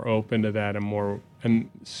lot more open to that, and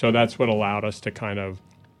so that's what allowed us to kind of,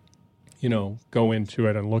 go into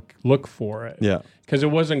it and look for it. Yeah. Because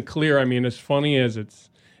it wasn't clear. I mean, as funny as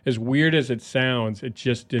as weird as it sounds, it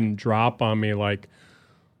just didn't drop on me like,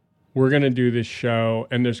 we're going to do this show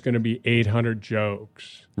and there's going to be 800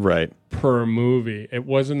 jokes per movie. It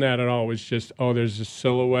wasn't that at all. It was just, there's a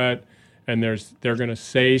silhouette and they're going to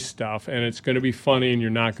say stuff and it's going to be funny and you're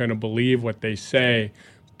not going to believe what they say.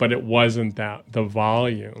 But it wasn't the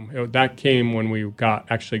volume. That came when we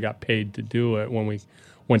actually got paid to do it, when we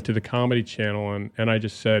went to the Comedy Channel, and I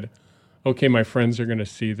just said, okay, my friends are going to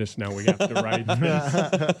see this now. We have to write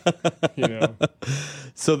this.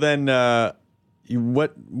 So then,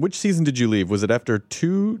 which season did you leave? Was it after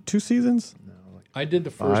two seasons? No, I did the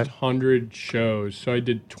first 100 shows. So I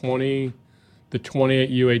did 20 at the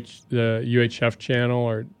UHF channel,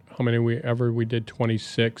 or how many we did,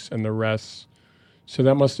 26, and the rest. So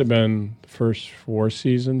that must have been the first 4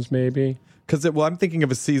 seasons, maybe. Because I'm thinking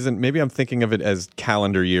of a season. Maybe I'm thinking of it as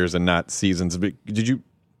calendar years and not seasons. But did you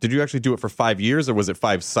actually do it for 5 years, or was it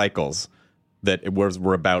 5 cycles that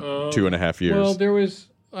were about 2.5 years? Well, there was.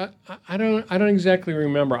 I don't exactly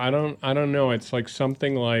remember. I don't know. It's like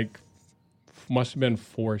something like must have been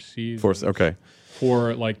 4 seasons. Okay.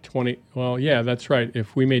 For like 20. Well, yeah, that's right.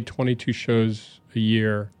 If we made 22 shows a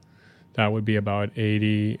year, that would be about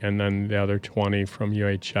 80, and then the other 20 from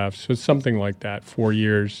UHF. So it's something like that. 4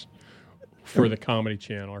 years for the Comedy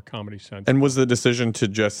Channel or Comedy Central. And was the decision to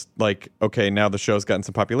just like, okay, now the show's gotten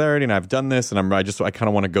some popularity, and I've done this, and I kind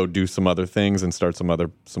of want to go do some other things and start some other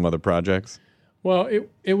projects? Well,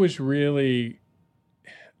 it was really,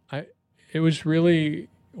 it was really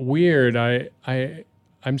weird.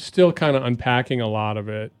 I'm still kind of unpacking a lot of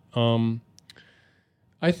it.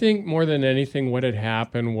 I think more than anything, what had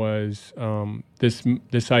happened was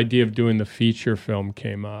this idea of doing the feature film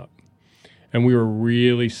came up, and we were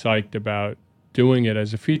really psyched about doing it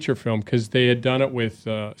as a feature film because they had done it with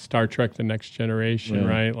Star Trek: The Next Generation,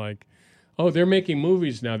 right? Like, oh, they're making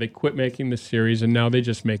movies now. They quit making the series, and now they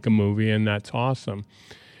just make a movie, and that's awesome.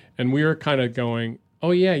 And we were kind of going,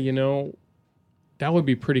 oh yeah, that would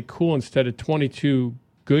be pretty cool. Instead of 22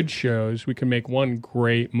 good shows, we can make one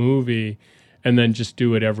great movie and then just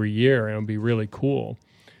do it every year, and it would be really cool.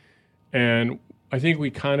 And I think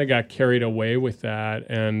we kind of got carried away with that.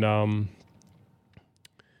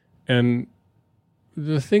 And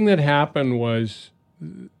the thing that happened was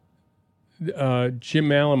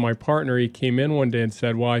Jim Allen, my partner, he came in one day and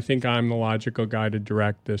said, well, I think I'm the logical guy to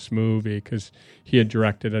direct this movie, because he had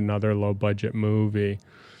directed another low-budget movie.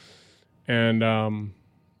 And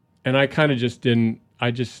I kind of just didn't,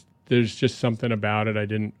 there's just something about it I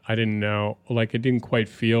didn't know, like it didn't quite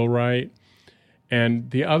feel right. And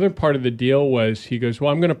the other part of the deal was he goes,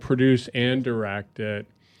 well, I'm going to produce and direct it.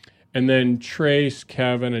 And then Trace,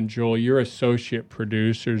 Kevin, and Joel, you're associate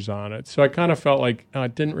producers on it. So I kind of felt like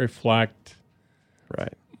it didn't reflect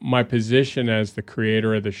my position as the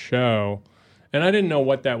creator of the show. And I didn't know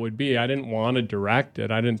what that would be. I didn't want to direct it.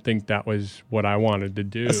 I didn't think that was what I wanted to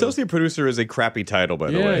do. Associate producer is a crappy title, by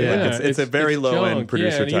the way. Yeah. Like it's a very low-end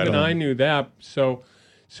producer and title. Even I knew that. So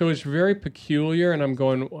it's very peculiar, and I'm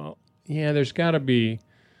going, well, yeah, there's got to be...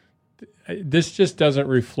 This just doesn't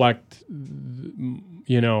reflect,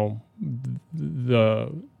 the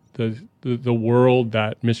world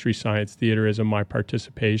that Mystery Science Theater is, and my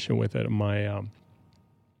participation with it, and my,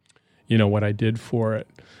 what I did for it.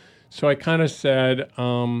 So I kind of said,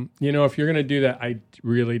 if you're going to do that, I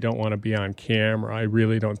really don't want to be on camera. I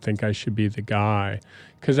really don't think I should be the guy,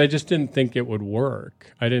 because I just didn't think it would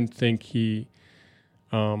work. I didn't think he.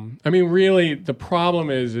 Really, the problem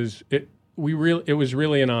is it was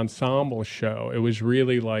really an ensemble show. It was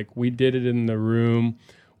really like we did it in the room,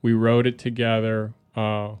 we wrote it together,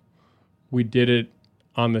 we did it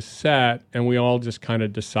on the set, and we all just kind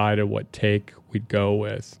of decided what take we'd go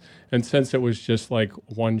with. And since it was just like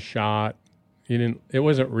one shot, it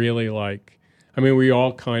wasn't really like, we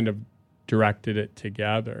all kind of directed it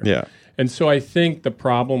together. Yeah. And so I think the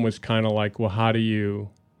problem was kind of like, well, how do you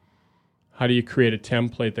create a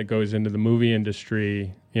template that goes into the movie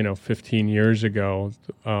industry, 15 years ago,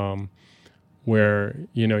 where,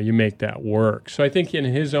 you make that work. So I think in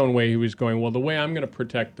his own way, he was going, well, the way I'm going to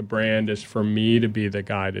protect the brand is for me to be the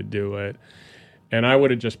guy to do it. And I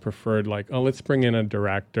would have just preferred let's bring in a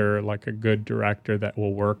director, like a good director that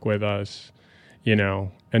will work with us,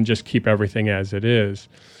 and just keep everything as it is.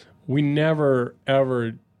 We never,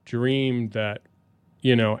 ever dreamed that,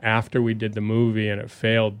 after we did the movie and it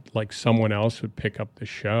failed, like someone else would pick up the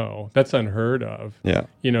show. That's unheard of. Yeah.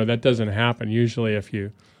 That doesn't happen. Usually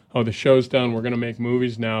the show's done, we're going to make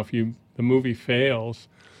movies now. If the movie fails,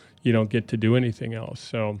 you don't get to do anything else.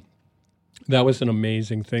 So that was an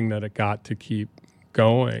amazing thing that it got to keep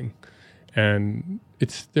going. And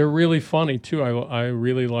they're really funny too. I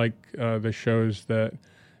really like the shows that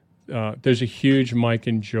there's a huge Mike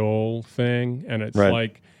and Joel thing, and it's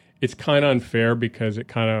like, it's kind of unfair because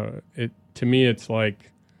to me it's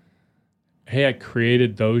like, hey, I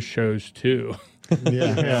created those shows too.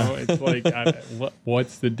 Yeah. It's like,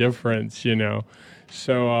 what's the difference,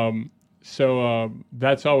 So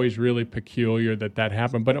that's always really peculiar that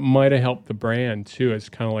happened, but it might have helped the brand too. It's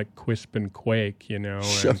kind of like Quisp and Quake, and,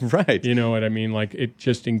 right. You know what I mean? Like it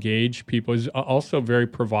just engaged people. It's also very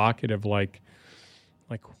provocative. Like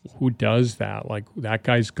who does that? Like that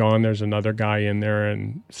guy's gone. There's another guy in there,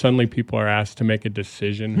 and suddenly people are asked to make a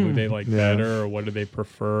decision who they like better or what do they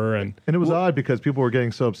prefer. And it was odd because people were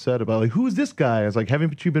getting so upset about who is this guy? I was like,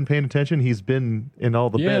 haven't you been paying attention? He's been in all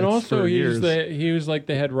the bits and also for years. he was like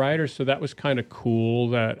the head writer, so that was kind of cool.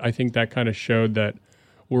 That I think that kind of showed that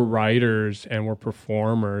we're writers and we're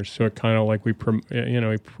performers. So it kind of like he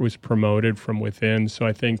was promoted from within. So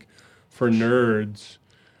I think for nerds,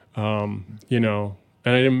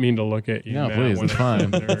 and I didn't mean to look at you. No, Matt, please, it's fine.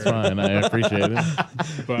 It's fine. I appreciate it.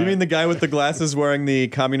 But, You mean the guy with the glasses wearing the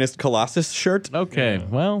Communist Colossus shirt? Okay,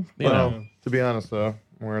 well, you know. To be honest, though,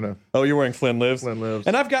 I'm wearing a Oh, you're wearing Flynn Lives? Flynn Lives.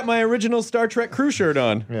 And I've got my original Star Trek crew shirt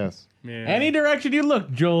on. Yes. man, Any direction you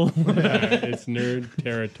look, Joel. it's nerd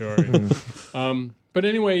territory. But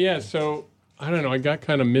anyway, yeah. So I don't know. I got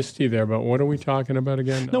kind of misty there, but what are we talking about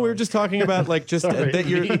again? No, we were just talking about like just that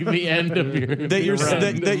you're the end of your that you're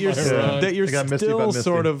I got misty still about misty.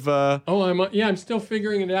 sort of I'm still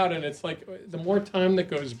figuring it out, and it's like the more time that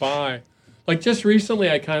goes by, like just recently,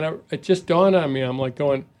 it just dawned on me. I'm like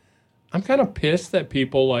going, I'm kind of pissed that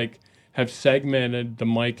people like have segmented the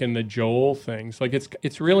Mike and the Joel things. Like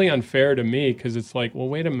it's really unfair to me because it's like, well,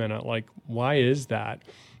 wait a minute, like why is that?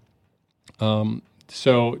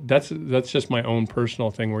 So that's just my own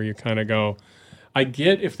personal thing where you kind of go, I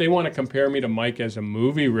get if they want to compare me to Mike as a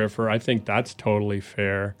movie riffer, I think that's totally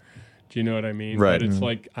fair. Do you know what I mean? Right. But it's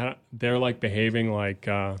like they're like behaving like,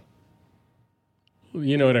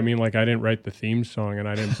 you know what I mean? Like I didn't write the theme song and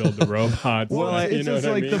I didn't build the robots. Well, you know what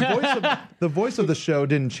I mean? the voice of the show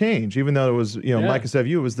didn't change, even though it was Mike instead of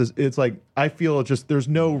you. It was this. It's like I feel it's just there's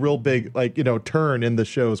no real big turn in the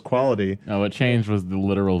show's quality. No, what changed was the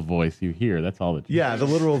literal voice you hear. That's all that changed. Yeah, the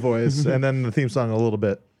literal voice, and then the theme song a little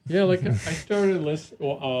bit. Yeah, like I started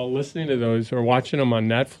listening to those or watching them on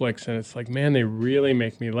Netflix, and it's like, man, they really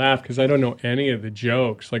make me laugh because I don't know any of the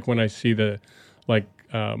jokes. Like when I see the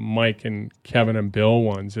Mike and Kevin and Bill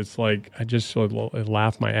ones, it's like I just sort of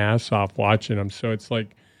laugh my ass off watching them. So it's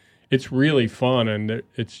like it's really fun, and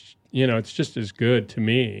it's it's just as good to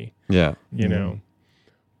me. Yeah, you know.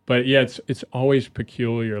 But yeah, it's always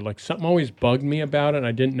peculiar. Like something always bugged me about it, and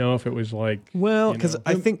I didn't know if it was like because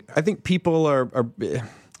I think people are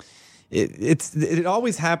it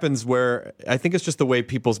always happens where I think it's just the way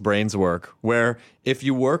people's brains work, where if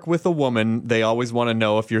you work with a woman, they always want to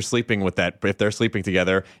know if you're sleeping with if they're sleeping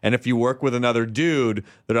together. And if you work with another dude,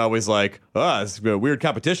 they're always like, oh, it's a weird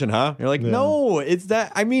competition, huh? You're like, no, it's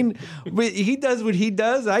that. I mean, he does what he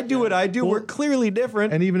does. I do what I do. We're clearly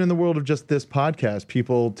different. And even in the world of just this podcast,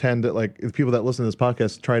 people tend to, like, the people that listen to this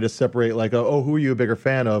podcast try to separate, like, oh, who are you a bigger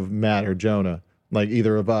fan of, Matt or Jonah? Like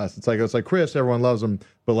either of us. It's like Chris, everyone loves him,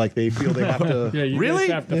 but like they feel they have to. Yeah, you really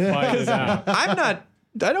just have to fight it out. I'm not.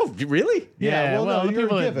 I don't really. Yeah, well, no, you're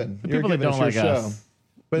given. You're given. Don't like us.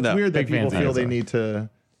 But it's weird that people feel they need to,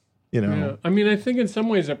 Yeah. I mean, I think in some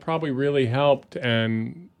ways it probably really helped,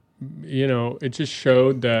 and it just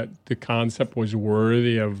showed that the concept was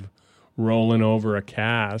worthy of rolling over a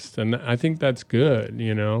cast, and I think that's good.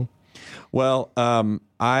 Well,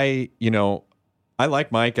 I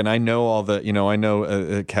like Mike, and I know all the, I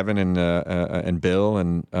know Kevin and Bill,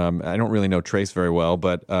 and I don't really know Trace very well,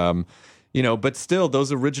 but but still,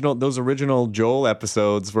 those original Joel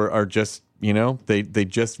episodes are just, they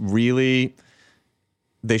just really,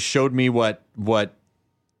 they showed me what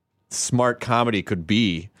smart comedy could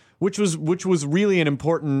be, which was really an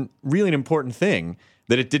important thing,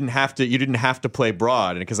 that you didn't have to play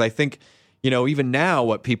broad, and because I think, even now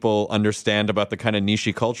what people understand about the kind of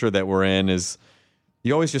niche culture that we're in is,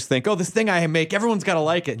 you always just think, oh, this thing I make, everyone's got to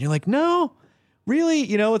like it. And you're like, no, really?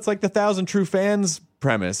 It's like the 1,000 True Fans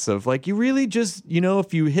premise of like, you really just,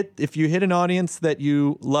 if you hit an audience that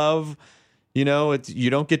you love, you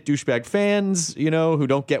don't get douchebag fans, who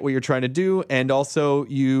don't get what you're trying to do. And also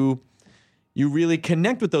you really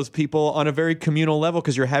connect with those people on a very communal level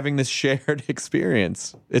because you're having this shared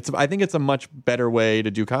experience. I think it's a much better way to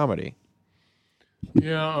do comedy.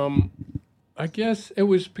 Yeah, I guess it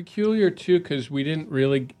was peculiar too because we didn't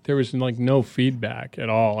really. There was like no feedback at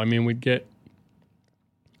all. I mean, we get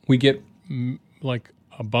like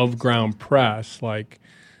above ground press, like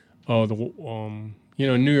New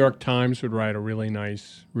York Times would write a really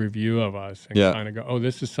nice review of us and kind of go, oh,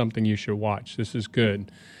 this is something you should watch. This is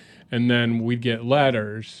good, and then we'd get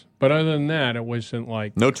letters. But other than that, it wasn't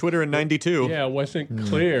like no Twitter in '92. Yeah, it wasn't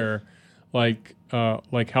clear, like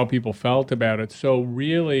how people felt about it. So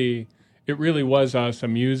really. It really was us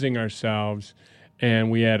amusing ourselves,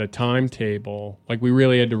 and we had a timetable. Like, we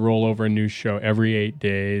really had to roll over a new show every 8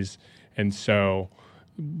 days, and so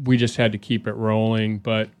we just had to keep it rolling.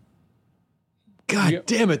 But God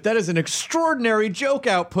damn it, that is an extraordinary joke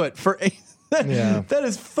output for that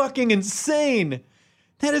is fucking insane.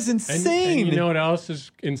 That is insane. And you know what else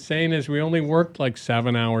is insane is we only worked like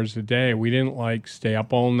 7 hours a day. We didn't like stay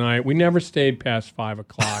up all night. We never stayed past 5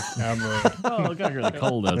 o'clock ever. Oh, it got really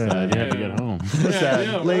cold outside. You had to get home.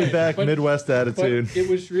 Laid back Midwest attitude. But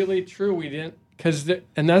it was really true. We didn't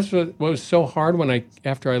and that's what was so hard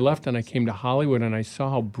after I left and I came to Hollywood and I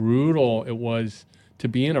saw how brutal it was to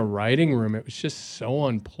be in a writing room. It was just so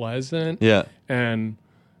unpleasant. Yeah. And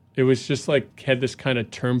it was just like had this kind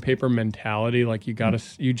of term paper mentality. Like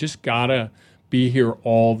you just gotta be here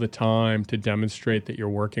all the time to demonstrate that you're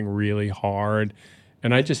working really hard.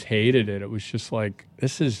 And I just hated it. It was just like,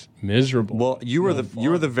 this is miserable. Well, you were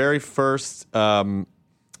the very first like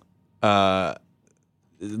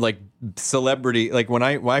celebrity. Like when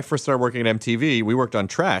I first started working at MTV, we worked on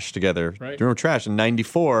Trash together. Right. Do you remember Trash in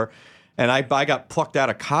 '94? And I got plucked out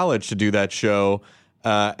of college to do that show.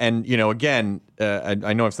 And again,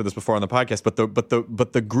 I know I've said this before on the podcast, but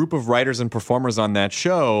the group of writers and performers on that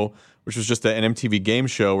show, which was just an MTV game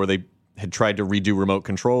show where they had tried to redo remote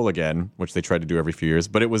control again, which they tried to do every few years.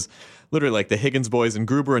 But it was literally like the Higgins boys and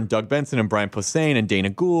Gruber and Doug Benson and Brian Posehn and Dana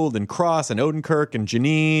Gould and Cross and Odenkirk and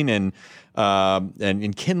Janine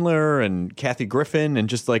and Kindler and Kathy Griffin and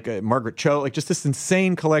just like Margaret Cho, like just this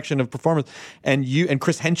insane collection of performers. And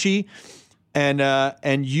Chris Henchy.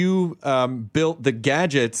 And you built the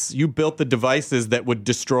gadgets, you built the devices that would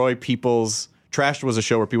destroy people's... Trashed was a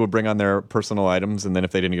show where people would bring on their personal items, and then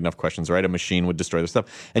if they didn't get enough questions right, a machine would destroy their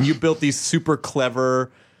stuff. And you built these super clever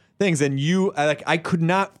things, and I could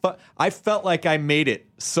not... I felt like I made it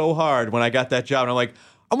so hard when I got that job, and I'm like,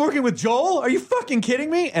 I'm working with Joel? Are you fucking kidding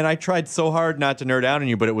me? And I tried so hard not to nerd out on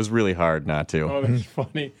you, but it was really hard not to. Oh, that's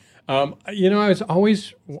funny. I was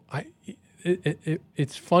always...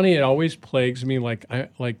 It's funny. It always plagues me.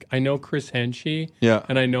 I know Chris Henchy,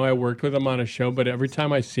 and I know I worked with him on a show. But every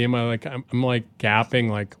time I see him, I'm like gapping.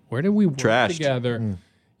 Like, where did we work together?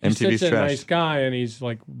 He's MTV's such a trashed. nice guy, and he's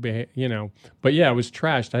like, But yeah, it was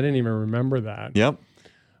trashed. I didn't even remember that. Yep.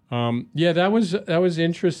 That was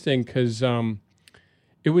interesting because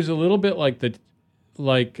it was a little bit like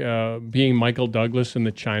being Michael Douglas in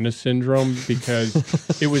the China Syndrome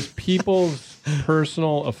because it was people's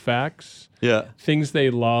personal effects. Yeah. Things they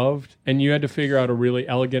loved, and you had to figure out a really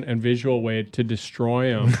elegant and visual way to destroy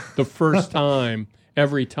them the first time,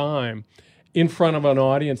 every time, in front of an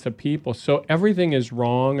audience of people. So everything is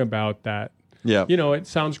wrong about that. Yeah. It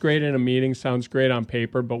sounds great in a meeting, sounds great on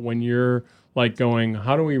paper, but when you're like going,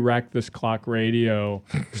 how do we wreck this clock radio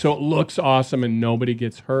so it looks awesome and nobody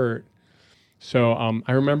gets hurt? So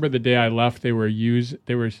I remember the day I left, they were using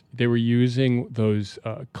those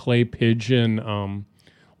clay pigeon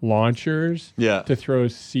launchers to throw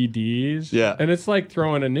CDs. Yeah. And it's like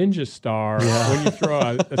throwing a ninja star when you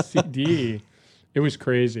throw a CD. It was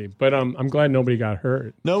crazy. But I'm glad nobody got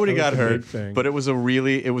hurt. Nobody got hurt. Thing. But it was a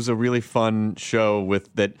really fun show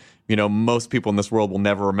with that, most people in this world will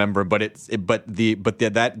never remember, but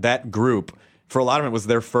that group, for a lot of it, was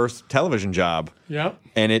their first television job. Yeah.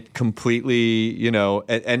 And it completely,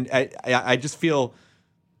 and I just feel,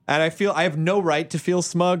 and I feel I have no right to feel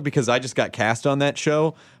smug because I just got cast on that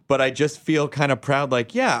show, but I just feel kind of proud.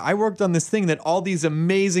 Like, yeah, I worked on this thing that all these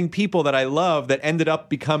amazing people that I love that ended up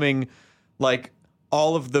becoming like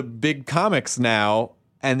all of the big comics now.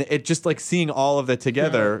 And it just like seeing all of that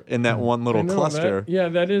together in that one little cluster.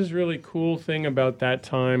 That is really cool thing about that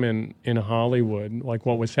time in Hollywood, like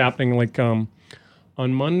what was happening. Like on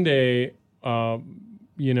Monday,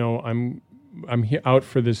 I'm out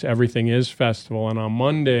for this Everything Is festival, and on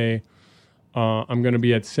Monday, I'm going to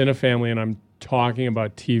be at Cinefamily, and I'm talking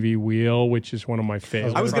about TV Wheel, which is one of my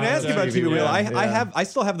favorites. I was going to ask you about TV Wheel. I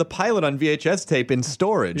still have the pilot on VHS tape in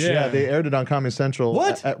storage. Yeah, they aired it on Comedy Central.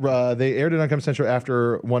 What? They aired it on Comedy Central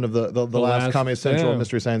after one of the last Comedy Central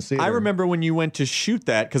Mystery Science Theater. I remember when you went to shoot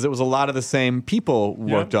that because it was a lot of the same people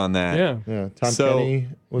worked on that. Yeah. Tom Kenny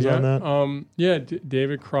was on that.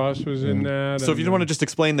 David Cross was in that. So if you want to just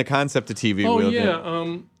explain the concept of TV Wheel. Oh,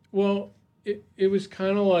 yeah. Well, it was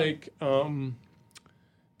kind of like...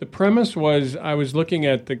 the premise was I was looking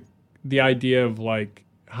at the idea of like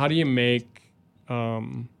how do you make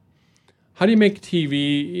TV?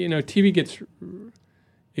 TV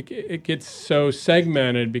gets so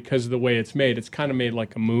segmented because of the way it's made. It's kind of made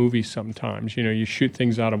like a movie sometimes. You shoot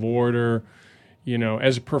things out of order.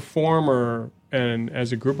 As a performer and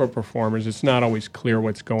as a group of performers, it's not always clear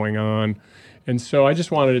what's going on, and so I just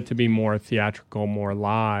wanted it to be more theatrical, more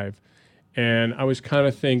live. And I was kind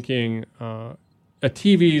of thinking. A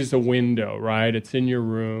TV is a window, right? It's in your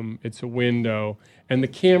room. It's a window. And the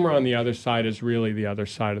camera on the other side is really the other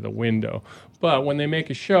side of the window. But when they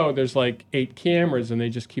make a show, there's like 8 cameras, and they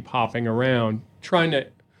just keep hopping around, trying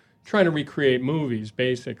to recreate movies,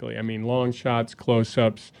 basically. I mean, long shots,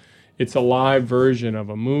 close-ups. It's a live version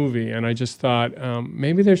of a movie. And I just thought,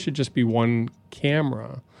 maybe there should just be one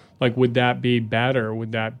camera. Like, would that be better?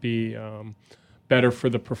 Would that be better for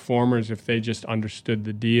the performers if they just understood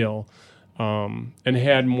the deal? And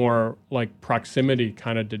had more like proximity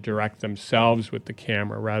kind of to direct themselves with the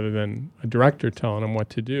camera rather than a director telling them what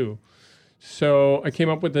to do. So I came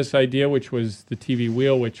up with this idea, which was the TV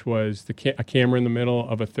Wheel, which was a camera in the middle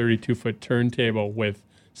of a 32-foot turntable with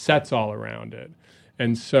sets all around it.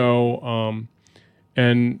 And so,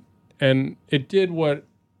 and it did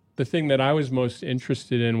the thing that I was most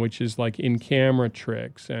interested in, which is like in-camera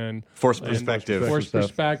tricks and forced perspective,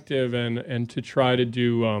 and to try to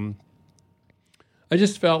do. I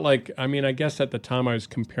just felt like, I guess at the time I was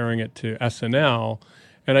comparing it to SNL,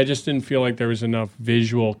 and I just didn't feel like there was enough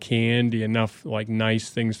visual candy, enough like nice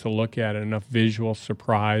things to look at, and enough visual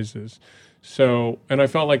surprises. So, and I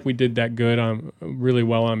felt like we did that really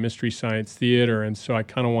well on Mystery Science Theater, and so I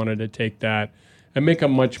kind of wanted to take that and make a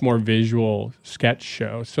much more visual sketch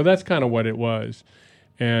show. So that's kind of what it was.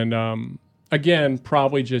 And again,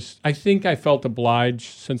 probably I think I felt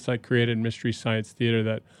obliged since I created Mystery Science Theater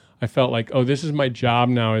that I felt like, oh, this is my job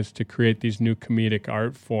now, is to create these new comedic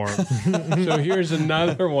art forms. So here's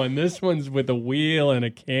another one. This one's with a wheel and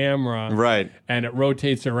a camera. Right. And it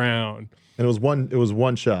rotates around. And it was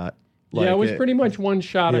one shot. Yeah, it was pretty much one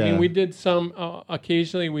shot. Yeah. I mean, we did some,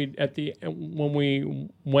 occasionally when we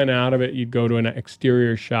went out of it, you'd go to an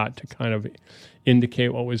exterior shot to kind of indicate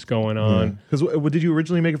what was going on. Because did you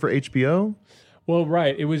originally make it for HBO? Well,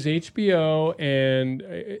 right. It was HBO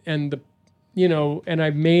and I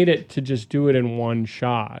made it to just do it in one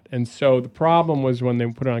shot. And so the problem was when they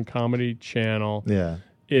put it on Comedy Channel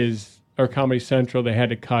or Comedy Central, they had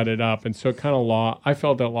to cut it up. And so it kind of I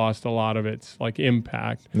felt it lost a lot of its like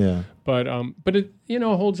impact. Yeah. But it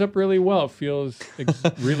holds up really well. It feels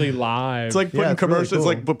really live. It's like putting commercials. Really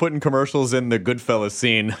cool. It's like putting commercials in the Goodfellas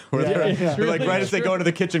scene, where they're like right as they go into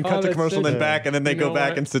the kitchen, cut the commercial, and then back, and then they go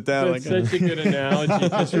back and sit down. That's such a good analogy.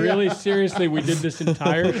 Because really, seriously, we did this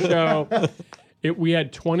entire show. We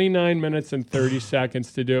had 29 minutes and 30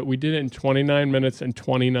 seconds to do it. We did it in 29 minutes and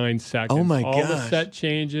 29 seconds. Oh my All gosh. the set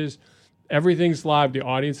changes, everything's live. The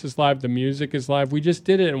audience is live. The music is live. We just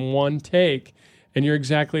did it in one take. And you're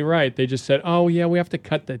exactly right. They just said, oh, yeah, we have to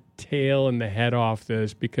cut the tail and the head off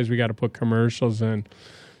this because we got to put commercials in.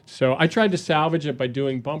 So I tried to salvage it by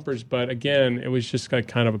doing bumpers, but again, it was just like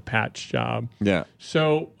kind of a patch job. Yeah.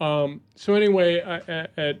 So anyway,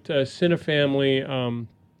 at Cinefamily, on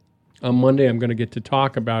Monday, I'm going to get to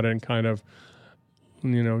talk about it and kind of,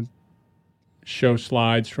 show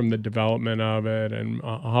slides from the development of it and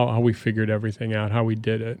how we figured everything out, how we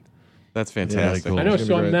did it. That's fantastic. Yeah, cool. I know, It's so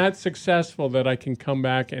gonna be I'm great. that successful that I can come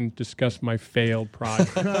back and discuss my failed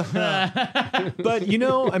project. But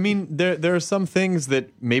I mean, there are some things that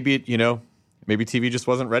maybe TV just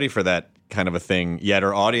wasn't ready for that kind of a thing yet,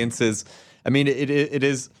 or audiences. I mean, it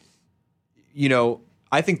is.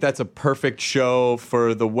 I think that's a perfect show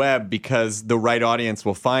for the web because the right audience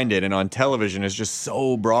will find it, and on television is just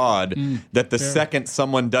so broad that the second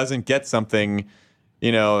someone doesn't get something.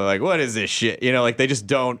 Like, what is this shit? Like they just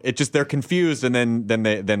don't. It just they're confused, and then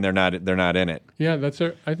they're not in it. Yeah,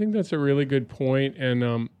 I think that's a really good point.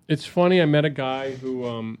 And it's funny. I met a guy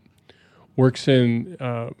who works in.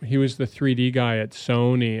 He was the 3D guy at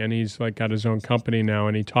Sony, and he's like got his own company now.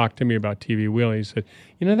 And he talked to me about TV Wheel. He said,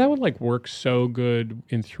 that would like work so good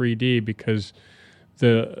in 3D because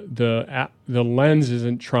the lens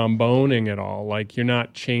isn't tromboning at all. Like you're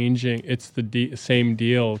not changing. It's the same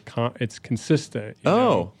deal. It's consistent. You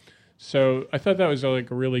know? So I thought that was like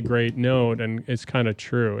a really great note, and it's kind of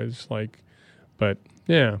true. It's like, but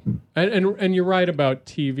yeah, and you're right about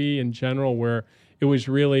TV in general, where it was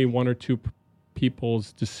really one or two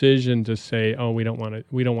people's decision to say, oh, we don't want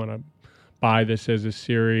to buy this as a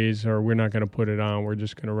series, or we're not going to put it on. We're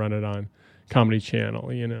just going to run it on Comedy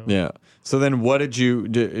Channel, Yeah. So then, what did you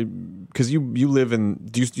do? Because you live in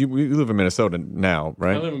you live in Minnesota now,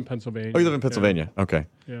 right? I live in Pennsylvania. Oh, you live in Pennsylvania. Yeah. Okay.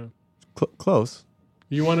 Yeah. Close.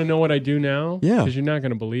 You want to know what I do now? Yeah. Because you're not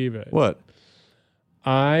going to believe it. What?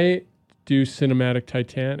 I do cinematic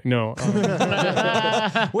Titanic. No.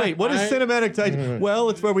 Wait, what is cinematic Titanic? Well,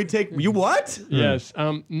 it's where we take you. What? Yes.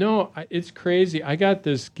 No. It's crazy. I got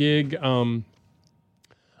this gig. I'm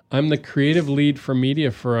the creative lead for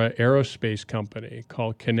media for an aerospace company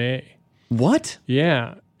called Cannae. What?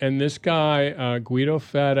 Yeah. And this guy, Guido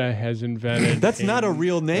Feta, has invented... That's not a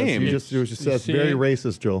real name. You just said it's very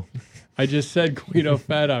racist, Joel. I just said Guido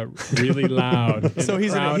Feta really loud. So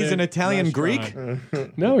he's an Italian Greek?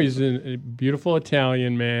 No, he's a beautiful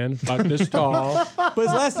Italian man, about this tall. But his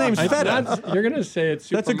last name's Feta. You're going to say it's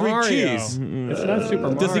Super That's a Greek Mario. cheese. It's not Super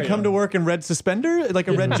Mario. Does he come to work in red suspender, like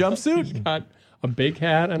a red jumpsuit? He's got a big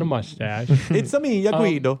hat and a mustache. It's a me,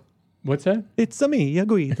 Guido. What's that? It's a me,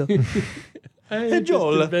 Guido. I Hey,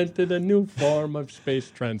 Joel. just invented a new form of space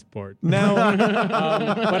transport. Now, But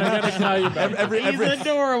I got to tell you about He's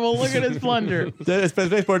adorable. Look at his plunder. the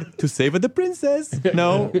spaceport to save the princess.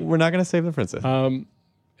 No, we're not going to save the princess.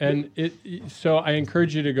 So I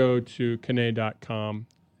encourage you to go to Cannae.com.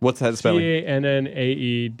 What's that spelling?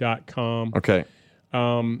 CANNAE.com. Okay.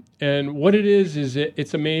 And what it is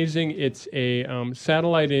it's amazing. It's a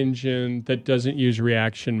satellite engine that doesn't use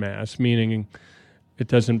reaction mass, meaning it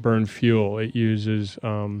doesn't burn fuel. It uses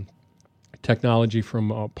technology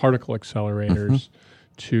from particle accelerators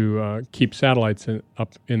to keep satellites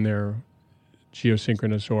up in their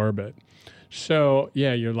geosynchronous orbit. So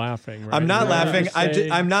yeah, you're laughing. Right? I'm not laughing.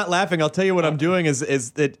 I'm not laughing. I'll tell you what I'm doing is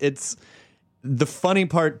that it's the funny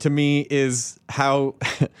part to me is how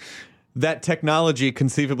that technology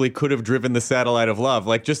conceivably could have driven the satellite of love.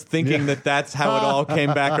 Like, just thinking that that's how it all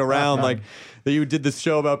came back around. Like, that you did this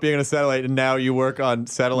show about being on a satellite, and now you work on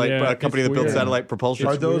satellite a company that builds satellite propulsion.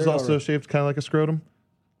 Are those also shaped kind of like a scrotum?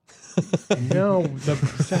 No, the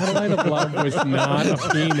satellite of love was not a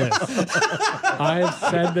penis. I have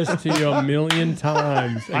said this to you a million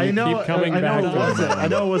times, and you keep coming back to it. I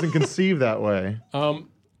know it wasn't conceived that way.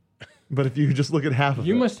 But if you just look at half of it.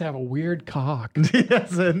 You must have a weird cock.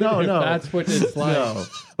 Yes, no. That's what it's like. No,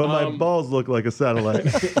 but my balls look like a satellite.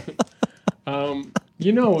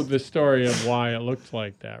 You know the story of why it looked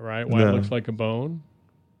like that, right? Why it looks like a bone?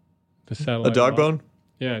 The satellite. A dog bone?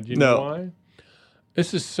 Yeah, do you know why?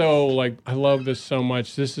 This is so, like, I love this so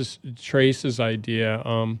much. This is Trace's idea.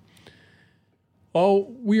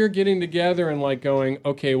 We are getting together and, like, going,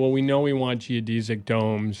 okay, well, we know we want geodesic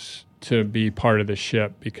domes to be part of the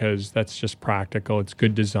ship because that's just practical. It's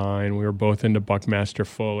good design. We were both into Buckmaster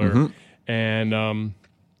Fuller. And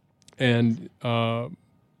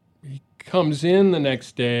he comes in the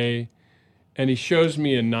next day and he shows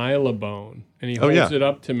me a Nyla bone and he holds it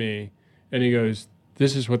up to me and he goes,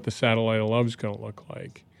 "This is what the satellite of love's going to look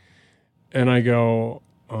like." And I go,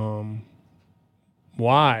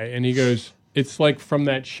 why? And he goes, it's like from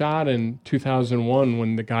that shot in 2001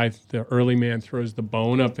 when the early man throws the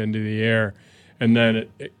bone up into the air and then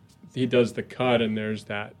he does the cut and there's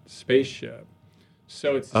that spaceship.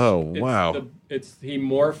 So he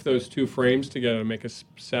morphed those two frames together to make a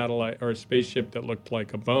satellite or a spaceship that looked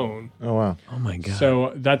like a bone. Oh, wow. Oh, my God.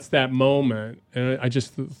 So that's that moment. And I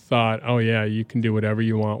just thought, oh, yeah, you can do whatever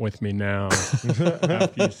you want with me now.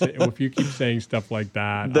 If you keep saying stuff like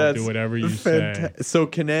that, I'll do whatever you say. So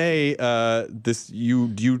Kene,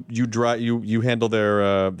 you handle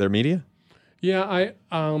their media? Yeah,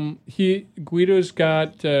 Guido's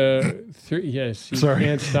got three. Yes, he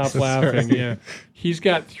can't stop laughing. Yeah, he's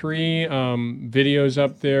got 3 videos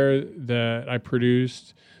up there that I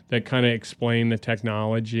produced that kind of explain the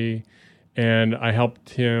technology, and I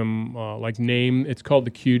helped him name. It's called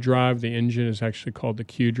the Q Drive. The engine is actually called the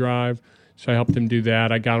Q Drive. So I helped him do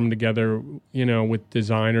that. I got him together, with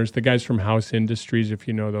designers. The guys from House Industries, if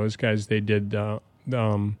you know those guys, they did the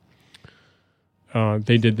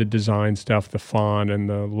design stuff, the font and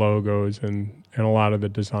the logos and a lot of the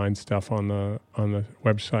design stuff on the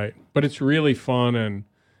website. But it's really fun and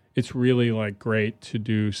it's really like great to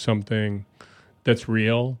do something that's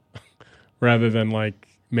real rather than like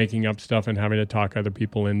making up stuff and having to talk other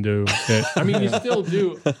people into it. I mean, you still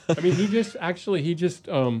do. I mean, he just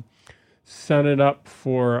sent it up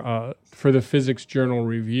for the Physics Journal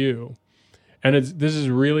Review. And this is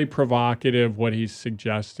really provocative, what he's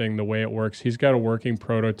suggesting, the way it works. He's got a working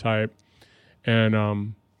prototype.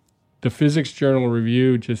 And the Physics Journal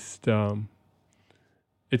Review just,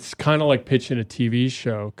 it's kind of like pitching a TV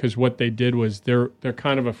show, because what they did was they're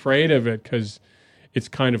kind of afraid of it because it's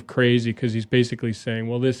kind of crazy, because he's basically saying,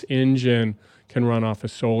 well, this engine can run off a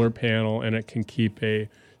solar panel and it can keep a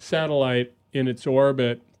satellite in its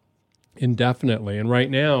orbit indefinitely. And right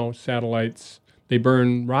now, satellites, they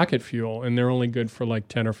burn rocket fuel, and they're only good for like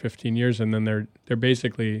 10 or 15 years, and then they're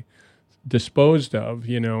basically disposed of,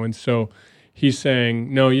 And so he's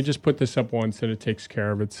saying, no, you just put this up once, and it takes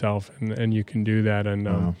care of itself, and you can do that.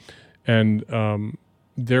 And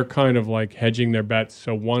they're kind of like hedging their bets.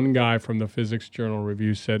 So one guy from the Physics Journal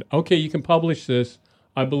Review said, okay, you can publish this.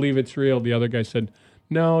 I believe it's real. The other guy said,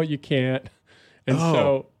 no, you can't. And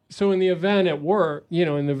So in the event it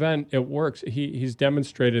works, He's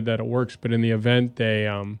demonstrated that it works, but in the event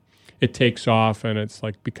it takes off and it's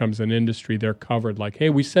like becomes an industry, they're covered. Like, hey,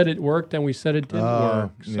 we said it worked and we said it didn't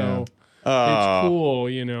work. So it's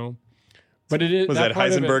cool, But it is. Was that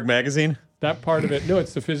Heisenberg magazine? That part of it. No,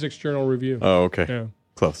 it's the Physics Journal Review. Oh, okay. Yeah.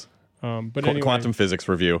 Close. But anyway, Quantum Physics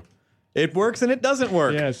Review. It works and it doesn't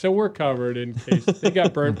work. Yeah, so we're covered in case they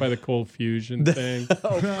got burnt by the cold fusion thing.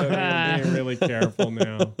 So they're being really careful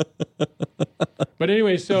now. But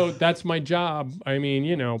anyway, so that's my job. I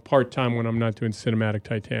mean, part-time when I'm not doing Cinematic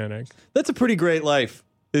Titanic. That's a pretty great life.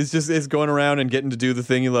 It's going around and getting to do the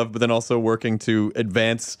thing you love, but then also working to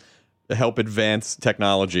help advance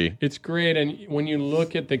technology. It's great, and when you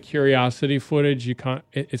look at the Curiosity footage,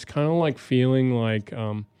 it's kind of like feeling like,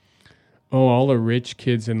 all the rich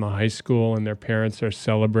kids in the high school and their parents are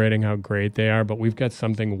celebrating how great they are, but we've got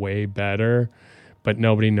something way better, but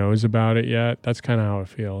nobody knows about it yet. That's kind of how it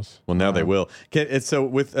feels. Well, now they will. So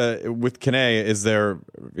with Kene, is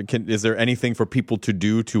there anything for people to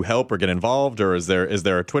do to help or get involved, or is there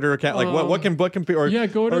a Twitter account? Like what can or yeah,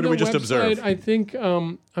 go to or do the we just website. observe? I think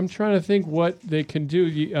I'm trying to think what they can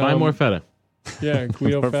do. Buy more feta. Yeah,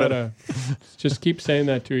 Guido Feta. Just keep saying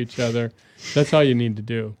that to each other. That's all you need to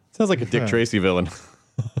do. Sounds like a Dick Tracy villain.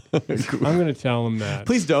 I'm going to tell him that.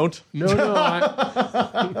 Please don't. No.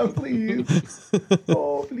 Please.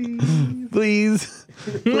 Oh, please.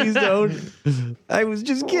 Please don't. I was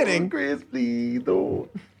just kidding. Chris, please don't.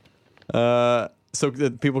 So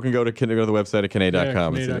that people can go to the website at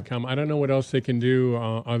Kane.com. Yeah, Kane.com. I don't know what else they can do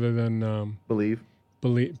other than believe.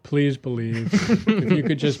 Please believe. If you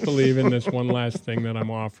could just believe in this one last thing that I'm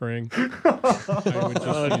offering, I would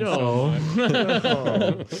just so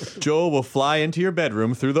much. Joel will fly into your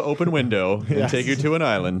bedroom through the open window and take you to an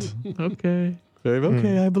island. Okay.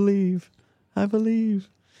 Okay, I believe.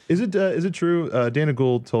 Is it true? Dana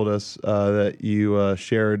Gould told us that you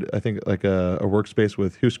shared, I think, like a workspace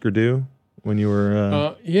with Husker Du when you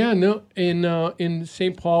were. In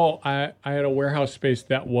St. Paul, I had a warehouse space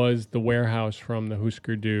that was the warehouse from the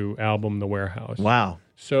Husker Du album, The Warehouse. Wow.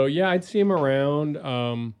 So yeah, I'd see him around,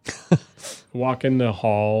 walk in the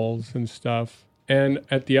halls and stuff. And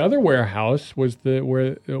at the other warehouse was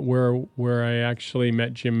where I actually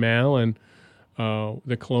met Jim Mallon.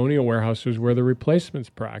 The Colonial Warehouse was where the Replacements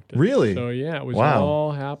practiced. Really? So yeah, it was Wow.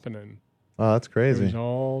 all happening. Oh, that's crazy. It was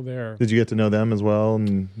all there. Did you get to know them as well?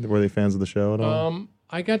 And were they fans of the show at all?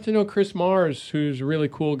 I got to know Chris Mars, who's a really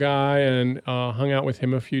cool guy, and hung out with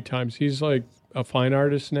him a few times. He's like a fine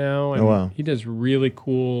artist now, and wow. he does really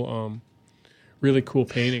cool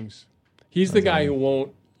paintings. He's the guy who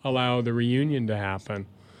won't allow the reunion to happen.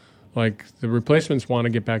 Like the Replacements want to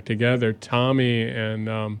get back together. Tommy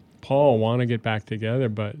and Paul want to get back together,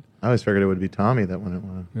 but I always figured it would be Tommy that wouldn't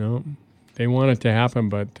want to. No, they want it to happen,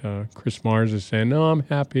 but Chris Mars is saying, "No, I'm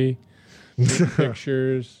happy." Take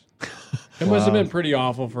pictures. It must have been pretty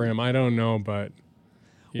awful for him. I don't know, but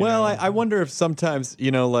I wonder if sometimes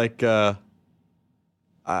Janet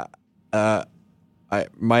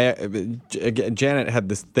had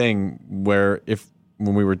this thing where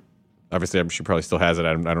when we were, obviously she probably still has it.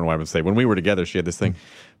 I don't know why I would say when we were together she had this thing,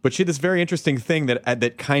 but she had this very interesting thing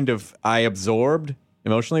that kind of I absorbed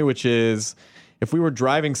emotionally, which is if we were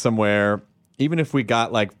driving somewhere, even if we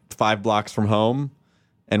got like 5 blocks from home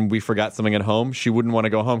and we forgot something at home, she wouldn't want to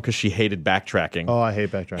go home because she hated backtracking. Oh, I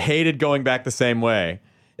hate backtracking. Hated going back the same way.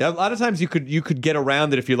 A lot of times you could get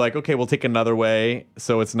around it if you're like, okay, we'll take another way,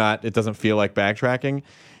 so it doesn't feel like backtracking.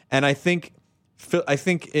 And I think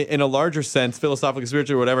in a larger sense, philosophically,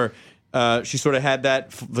 spiritually, or whatever, she sort of had that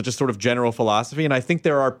just sort of general philosophy. And I think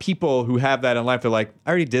there are people who have that in life. They're like, I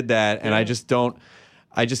already did that, and I just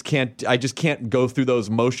can't go through those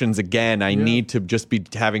motions again. I need to just be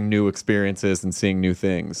having new experiences and seeing new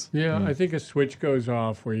things. Yeah, I think a switch goes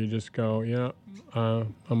off where you just go,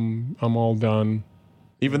 I'm all done.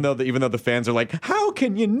 Even though the fans are like, how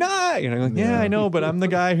can you not? You know, like, I know, but I'm the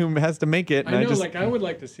guy who has to make it. And I know, I would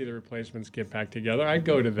like to see the Replacements get back together. I'd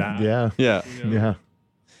go to that. Yeah. Yeah. Yeah.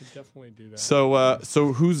 I'd definitely do that. So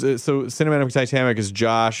Cinematic Titanic is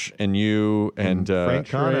Josh and you and Frank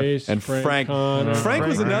Connor. and Frank. Connor. Frank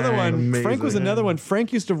was another one. Amazing. Frank was another one.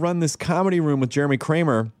 Frank used to run this comedy room with Jeremy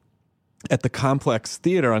Kramer at the Complex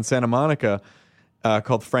Theater on Santa Monica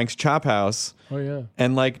called Frank's Chop House. Oh yeah.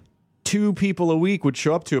 And like 2 people a week would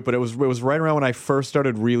show up to it, but it was right around when I first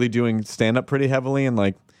started really doing stand-up pretty heavily, and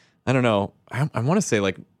like, I don't know, I want to say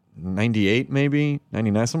like 98 maybe,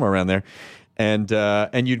 99, somewhere around there. And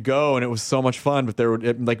you'd go, and it was so much fun, but there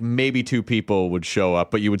would like maybe 2 people would show up,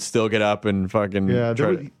 but you would still get up and fucking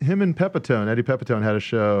him and Pepitone, Eddie Pepitone had a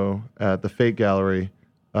show at the Fate Gallery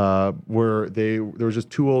where there was just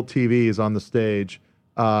 2 old TVs on the stage.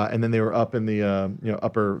 And then they were up in the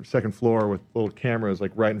upper second floor with little cameras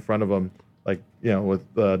like right in front of them, like with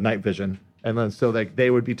night vision. And then so like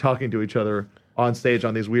they would be talking to each other on stage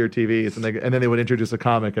on these weird TVs, and then they would introduce a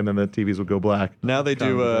comic, and then the TVs would go black. Now they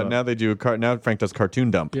do. Now Frank does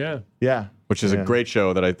Cartoon Dump. Yeah, which is a great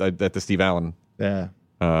show that I at the Steve Allen. Yeah.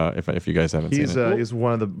 If you guys haven't seen it. He's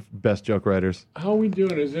one of the best joke writers. How are we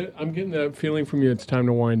doing? Is it? I'm getting the feeling from you. It's time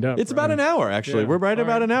to wind up. It's about an hour, actually. Yeah. We're right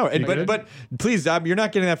about an hour. And, Good? but please, you're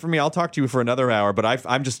not getting that from me. I'll talk to you for another hour. But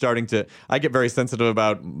I'm just starting to. I get very sensitive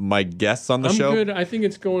about my guests on the show. I'm good. I think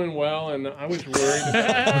it's going well, and I was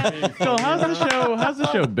worried. So how's the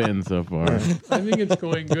show been so far? I think it's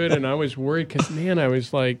going good, and I was worried because man, I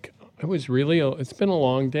was like, it's been a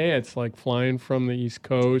long day. It's like flying from the East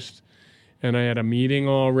Coast. And I had a meeting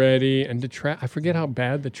already, and I forget how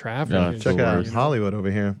bad the traffic is. Check out Hollywood over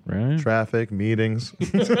here. Right? Traffic, meetings.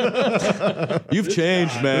 You've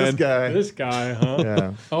changed, man. This guy, huh?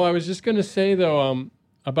 Yeah. Oh, I was just going to say, though,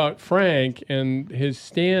 about Frank and his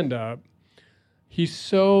stand-up. He's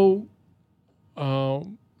so,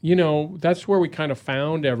 that's where we kind of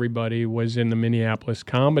found everybody was in the Minneapolis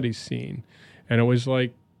comedy scene. And it was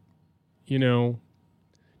like, you know,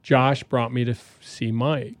 Josh brought me to see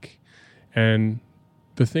Mike. And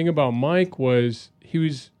the thing about Mike was he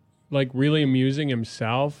was like really amusing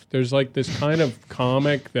himself. There's like this kind of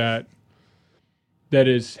comic that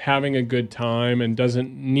is having a good time and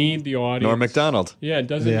doesn't need the audience. Norm Macdonald. Yeah, it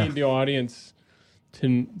doesn't need the audience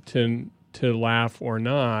to laugh or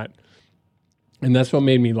not. And that's what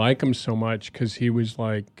made me like him so much, because he was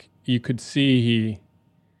like, you could see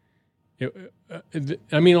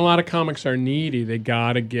I mean, a lot of comics are needy. They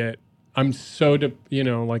got to get,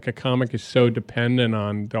 like a comic is so dependent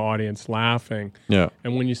on the audience laughing. Yeah.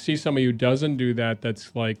 And when you see somebody who doesn't do that,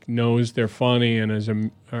 that's like knows they're funny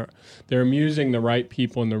and they're amusing the right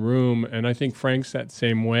people in the room. And I think Frank's that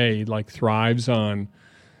same way. He like thrives on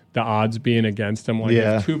the odds being against him. Like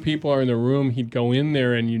if two people are in the room, he'd go in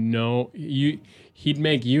there and he'd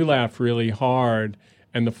make you laugh really hard.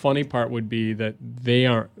 And the funny part would be that they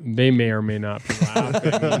may or may not be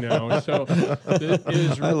laughing, you know. So it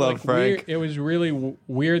was I love Frank. Weird. It was really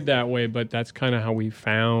weird that way, but that's kind of how we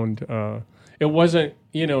found. It wasn't,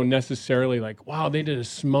 necessarily like, wow, they did a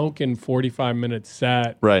smoking 45-minute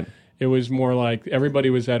set. Right. It was more like everybody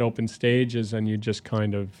was at open stages, and you just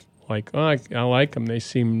kind of like, oh, I like them. They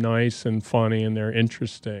seem nice and funny, and they're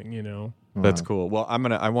interesting, you know. That's cool. Well, I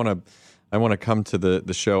want to come to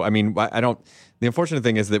the show. I mean, I don't. The unfortunate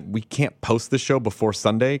thing is that we can't post the show before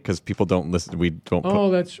Sunday because people don't listen. We don't.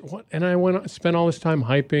 That's what. And I spent all this time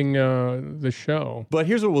hyping the show. But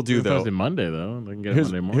here's what we'll do, though. Posted Monday, though. They can get it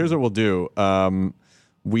Monday morning. Here's what we'll do.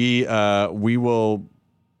 We will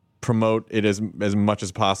promote it as much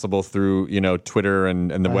as possible through Twitter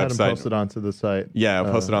and the website. Post it onto the site. Yeah,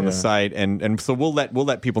 post it on the site, and so we'll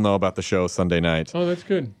let people know about the show Sunday night. Oh, that's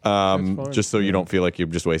good. That's fine. Just so you don't feel like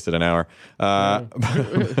you've just wasted an hour.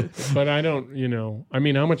 But I don't. I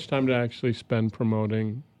mean, how much time did I actually spend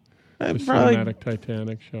promoting the Cinematic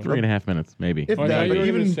Titanic show? 3.5 minutes, maybe. I thought you were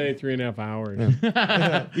going to say 3.5 hours.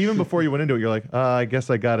 Yeah. Even before you went into it, you're like, I guess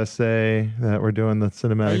I gotta say that we're doing the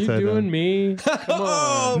Cinematic. Are you Titanic. doing me? Come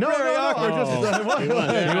on. No, very awkward. He was,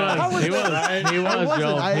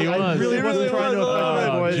 Joel. He was. I really wasn't trying to affect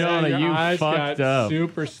my voice. Jonah, Your you eyes fucked got up.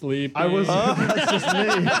 super sleepy. I was. That's just me.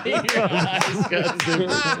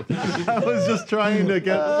 I was just trying to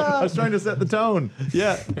get. I was trying to set the tone.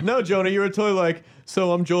 Yeah. No, Jonah, you were totally like,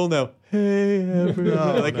 so I'm Joel now. Hey,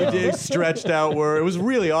 everyone. Like you did stretched out word. It was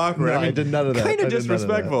really awkward. No, I did none of that. Kind of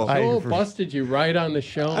disrespectful. Joel busted you right on the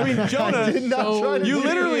show. I mean, Jonah, I did not try to you do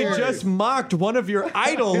literally the just mocked one of your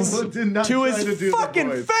idols to his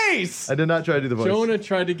fucking face. I did not try to do the voice. Jonah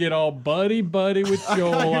tried to get all buddy with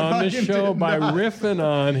Joel on the show by riffing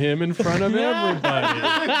on him in front of everybody.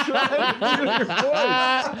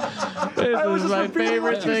 This is my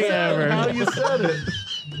favorite thing ever. How you said it.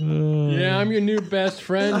 Yeah, I'm your new best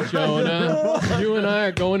friend, Jonah. You and I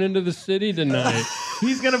are going into the city tonight.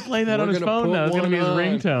 He's going to play that on his gonna phone put now. It's going to be his one on.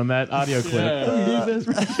 ringtone, that audio clip.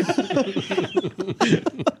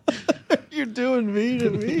 You're doing me to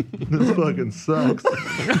me. This fucking sucks.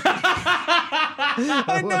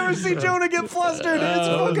 I never see Jonah get flustered. It's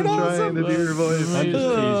fucking trying to do your voice. I'm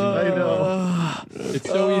just teasing. I know. It's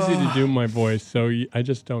so easy to do my voice, so I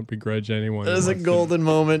just don't begrudge anyone. That is a golden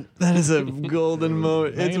moment. That is a golden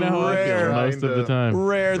moment. It's rare. Most of the time.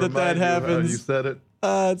 Rare that happens. You said it.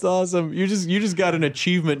 It's awesome. You just got an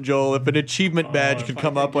achievement, Joel. If an achievement badge could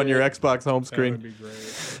come up on your Xbox home screen. That would be great.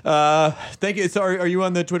 Thank you. So are you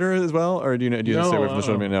on the Twitter as well, or do you No, stay away from the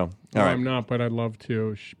show? No. All No, right. I'm not, but I'd love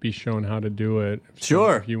to be shown how to do it.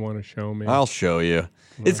 Sure. If you want to show me. I'll show you.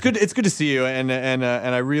 It's good. It's good to see you, and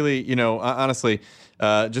I really, honestly,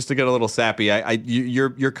 just to get a little sappy,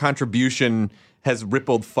 your contribution has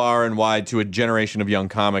rippled far and wide to a generation of young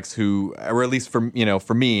comics who, or at least for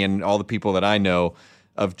me and all the people that I know,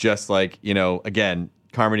 of just like again.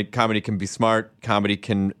 Comedy can be smart. Comedy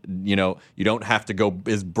can, you don't have to go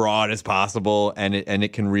as broad as possible, and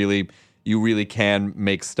it can you really can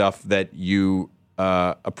make stuff that you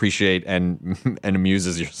appreciate and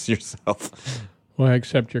amuses yourself. Well, I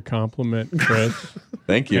accept your compliment, Chris.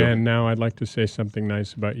 Thank you. And now I'd like to say something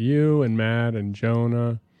nice about you and Matt and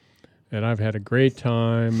Jonah. And I've had a great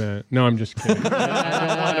time. No, I'm just kidding. I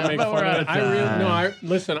don't want to make fun of it.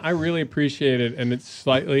 Listen, I really appreciate it, and it's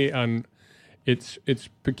slightly It's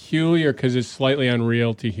peculiar because it's slightly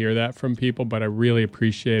unreal to hear that from people, but I really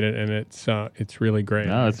appreciate it, and it's really great.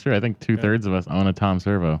 No, it's true. I think 2/3 of us own a Tom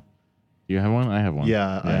Servo. Do you have one? I have one.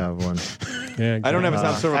 Yeah, I have one. Yeah, I don't have a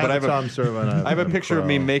Tom Servo, but I have a Tom Servo. And I have a picture of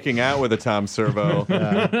me making out with a Tom Servo,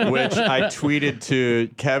 which I tweeted to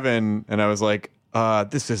Kevin, and I was like,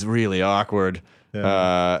 "This is really awkward."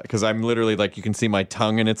 Because I'm literally like, you can see my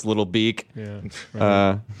tongue in its little beak. Yeah.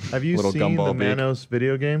 Have you little seen the gumball beak. Manos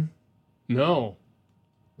video game? No.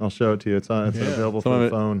 I'll show it to you. It's available for the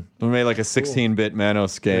phone. We made like a 16-bit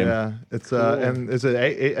Manos game. Yeah, it's and it's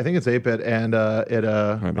I think it's 8-bit, and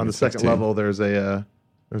on the second 16. level there's a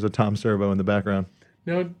Tom Servo in the background.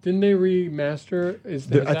 No, didn't they remaster?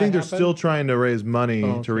 I think they're still trying to raise money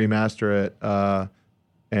to remaster it.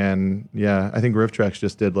 And yeah, I think Riff Tracks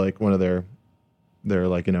just did like one of their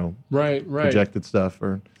like, you know, right projected stuff.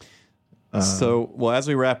 Or so, well, as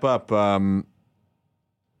we wrap up,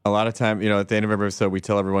 a lot of time, you know, at the end of every episode, we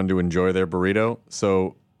tell everyone to enjoy their burrito.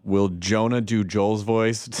 So will Jonah do Joel's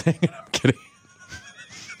voice? I'm kidding.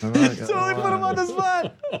 Totally put him on the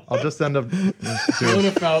spot. I'll just end up. Jonah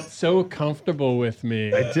felt so comfortable with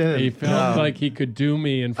me. I didn't. He felt like he could do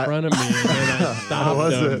me in front of me, and then I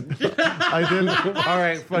stopped him. I didn't. All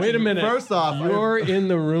right. Wait a minute. First off, you're in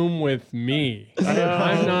the room with me.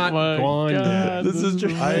 I'm not gone yet. This is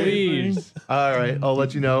true. Please. All right. I'll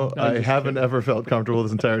let you know. I haven't ever felt comfortable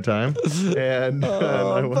this entire time, and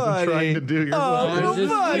I wasn't trying to do your voice.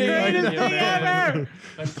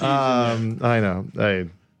 I know.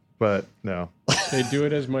 But no. They do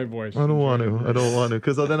it as my voice. I don't want to.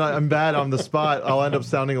 Because then I'm bad on the spot. I'll end up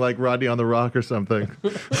sounding like Rodney on the Rock or something.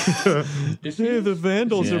 Hey, the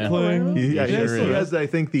Vandals are playing. He has, I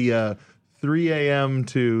think, the 3 a.m.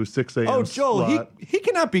 to 6 a.m. Oh, Joel, slot. he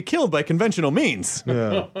cannot be killed by conventional means.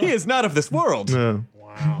 Yeah. He is not of this world. No.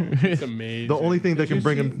 Wow, it's amazing. The only thing that can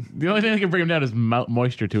bring him down is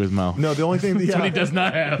moisture to his mouth. No, the only thing That's what he does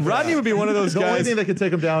not have. Rodney would be one of those the guys. only thing that can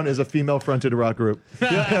take him down is a female-fronted rock group.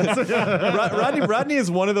 Rodney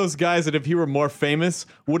is one of those guys that if he were more famous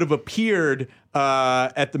would have appeared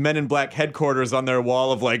at the Men in Black headquarters on their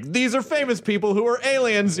wall of like, these are famous people who are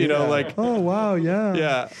aliens, you know, like. Oh wow,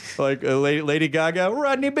 yeah, like Lady Gaga,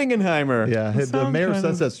 Rodney Bingenheimer. Yeah, the Mayor of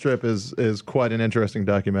Sunset Strip is quite an interesting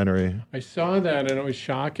documentary. I saw that and it was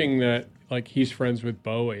shocking that like he's friends with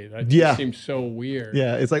Bowie. That just seems so weird.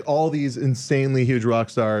 Yeah, it's like all these insanely huge rock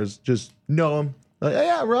stars just know him. Like,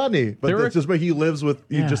 yeah, Rodney. But that's just where he lives with.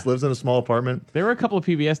 He just lives in a small apartment. There were a couple of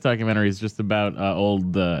PBS documentaries just about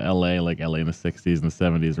old LA, like LA in the 60s and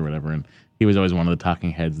the 70s or whatever, and he was always one of the talking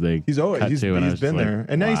heads He's been there,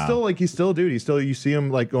 and now he's still a dude. You see him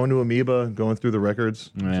like going to Amoeba, going through the records.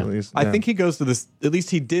 Yeah. I think he goes to this. At least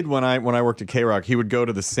he did when I worked at K-Rock. He would go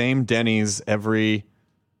to the same Denny's every.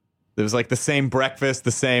 There was like the same breakfast,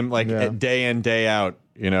 the same day in, day out.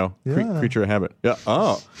 You know, creature of habit. Yeah.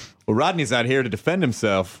 Oh, well, Rodney's not here to defend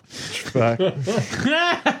himself. Back. Enjoy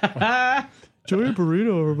your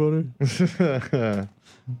burrito, everybody.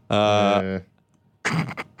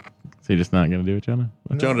 So you're just not going to do it, Jonah?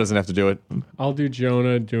 Jonah doesn't have to do it. I'll do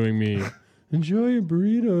Jonah doing me. Enjoy your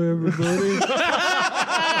burrito, everybody.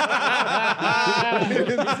 It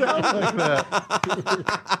didn't sound like that.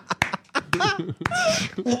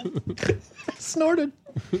 Snorted.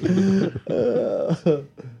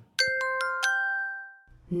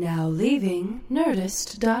 Now leaving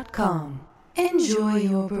Nerdist.com. Enjoy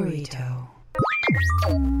your burrito.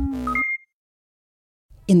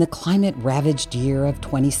 In the climate-ravaged year of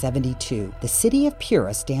 2072, the city of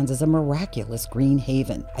Pura stands as a miraculous green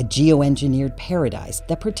haven, a geoengineered paradise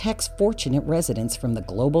that protects fortunate residents from the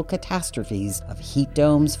global catastrophes of heat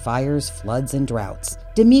domes, fires, floods, and droughts.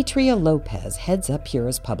 Demetria Lopez heads up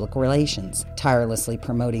Pura's public relations, tirelessly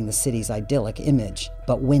promoting the city's idyllic image.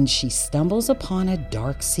 But when she stumbles upon a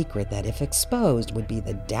dark secret that, if exposed, would be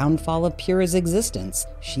the downfall of Pura's existence,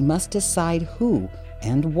 she must decide who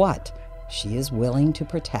and what she is willing to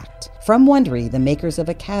protect. From Wondery, the makers of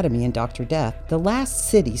Academy and Dr. Death, The Last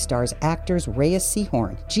City stars actors Reyes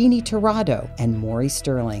Sehorn, Jeannie Torrado, and Maury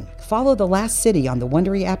Sterling. Follow The Last City on the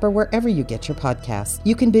Wondery app or wherever you get your podcasts.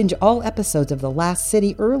 You can binge all episodes of The Last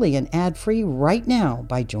City early and ad-free right now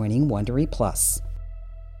by joining Wondery Plus.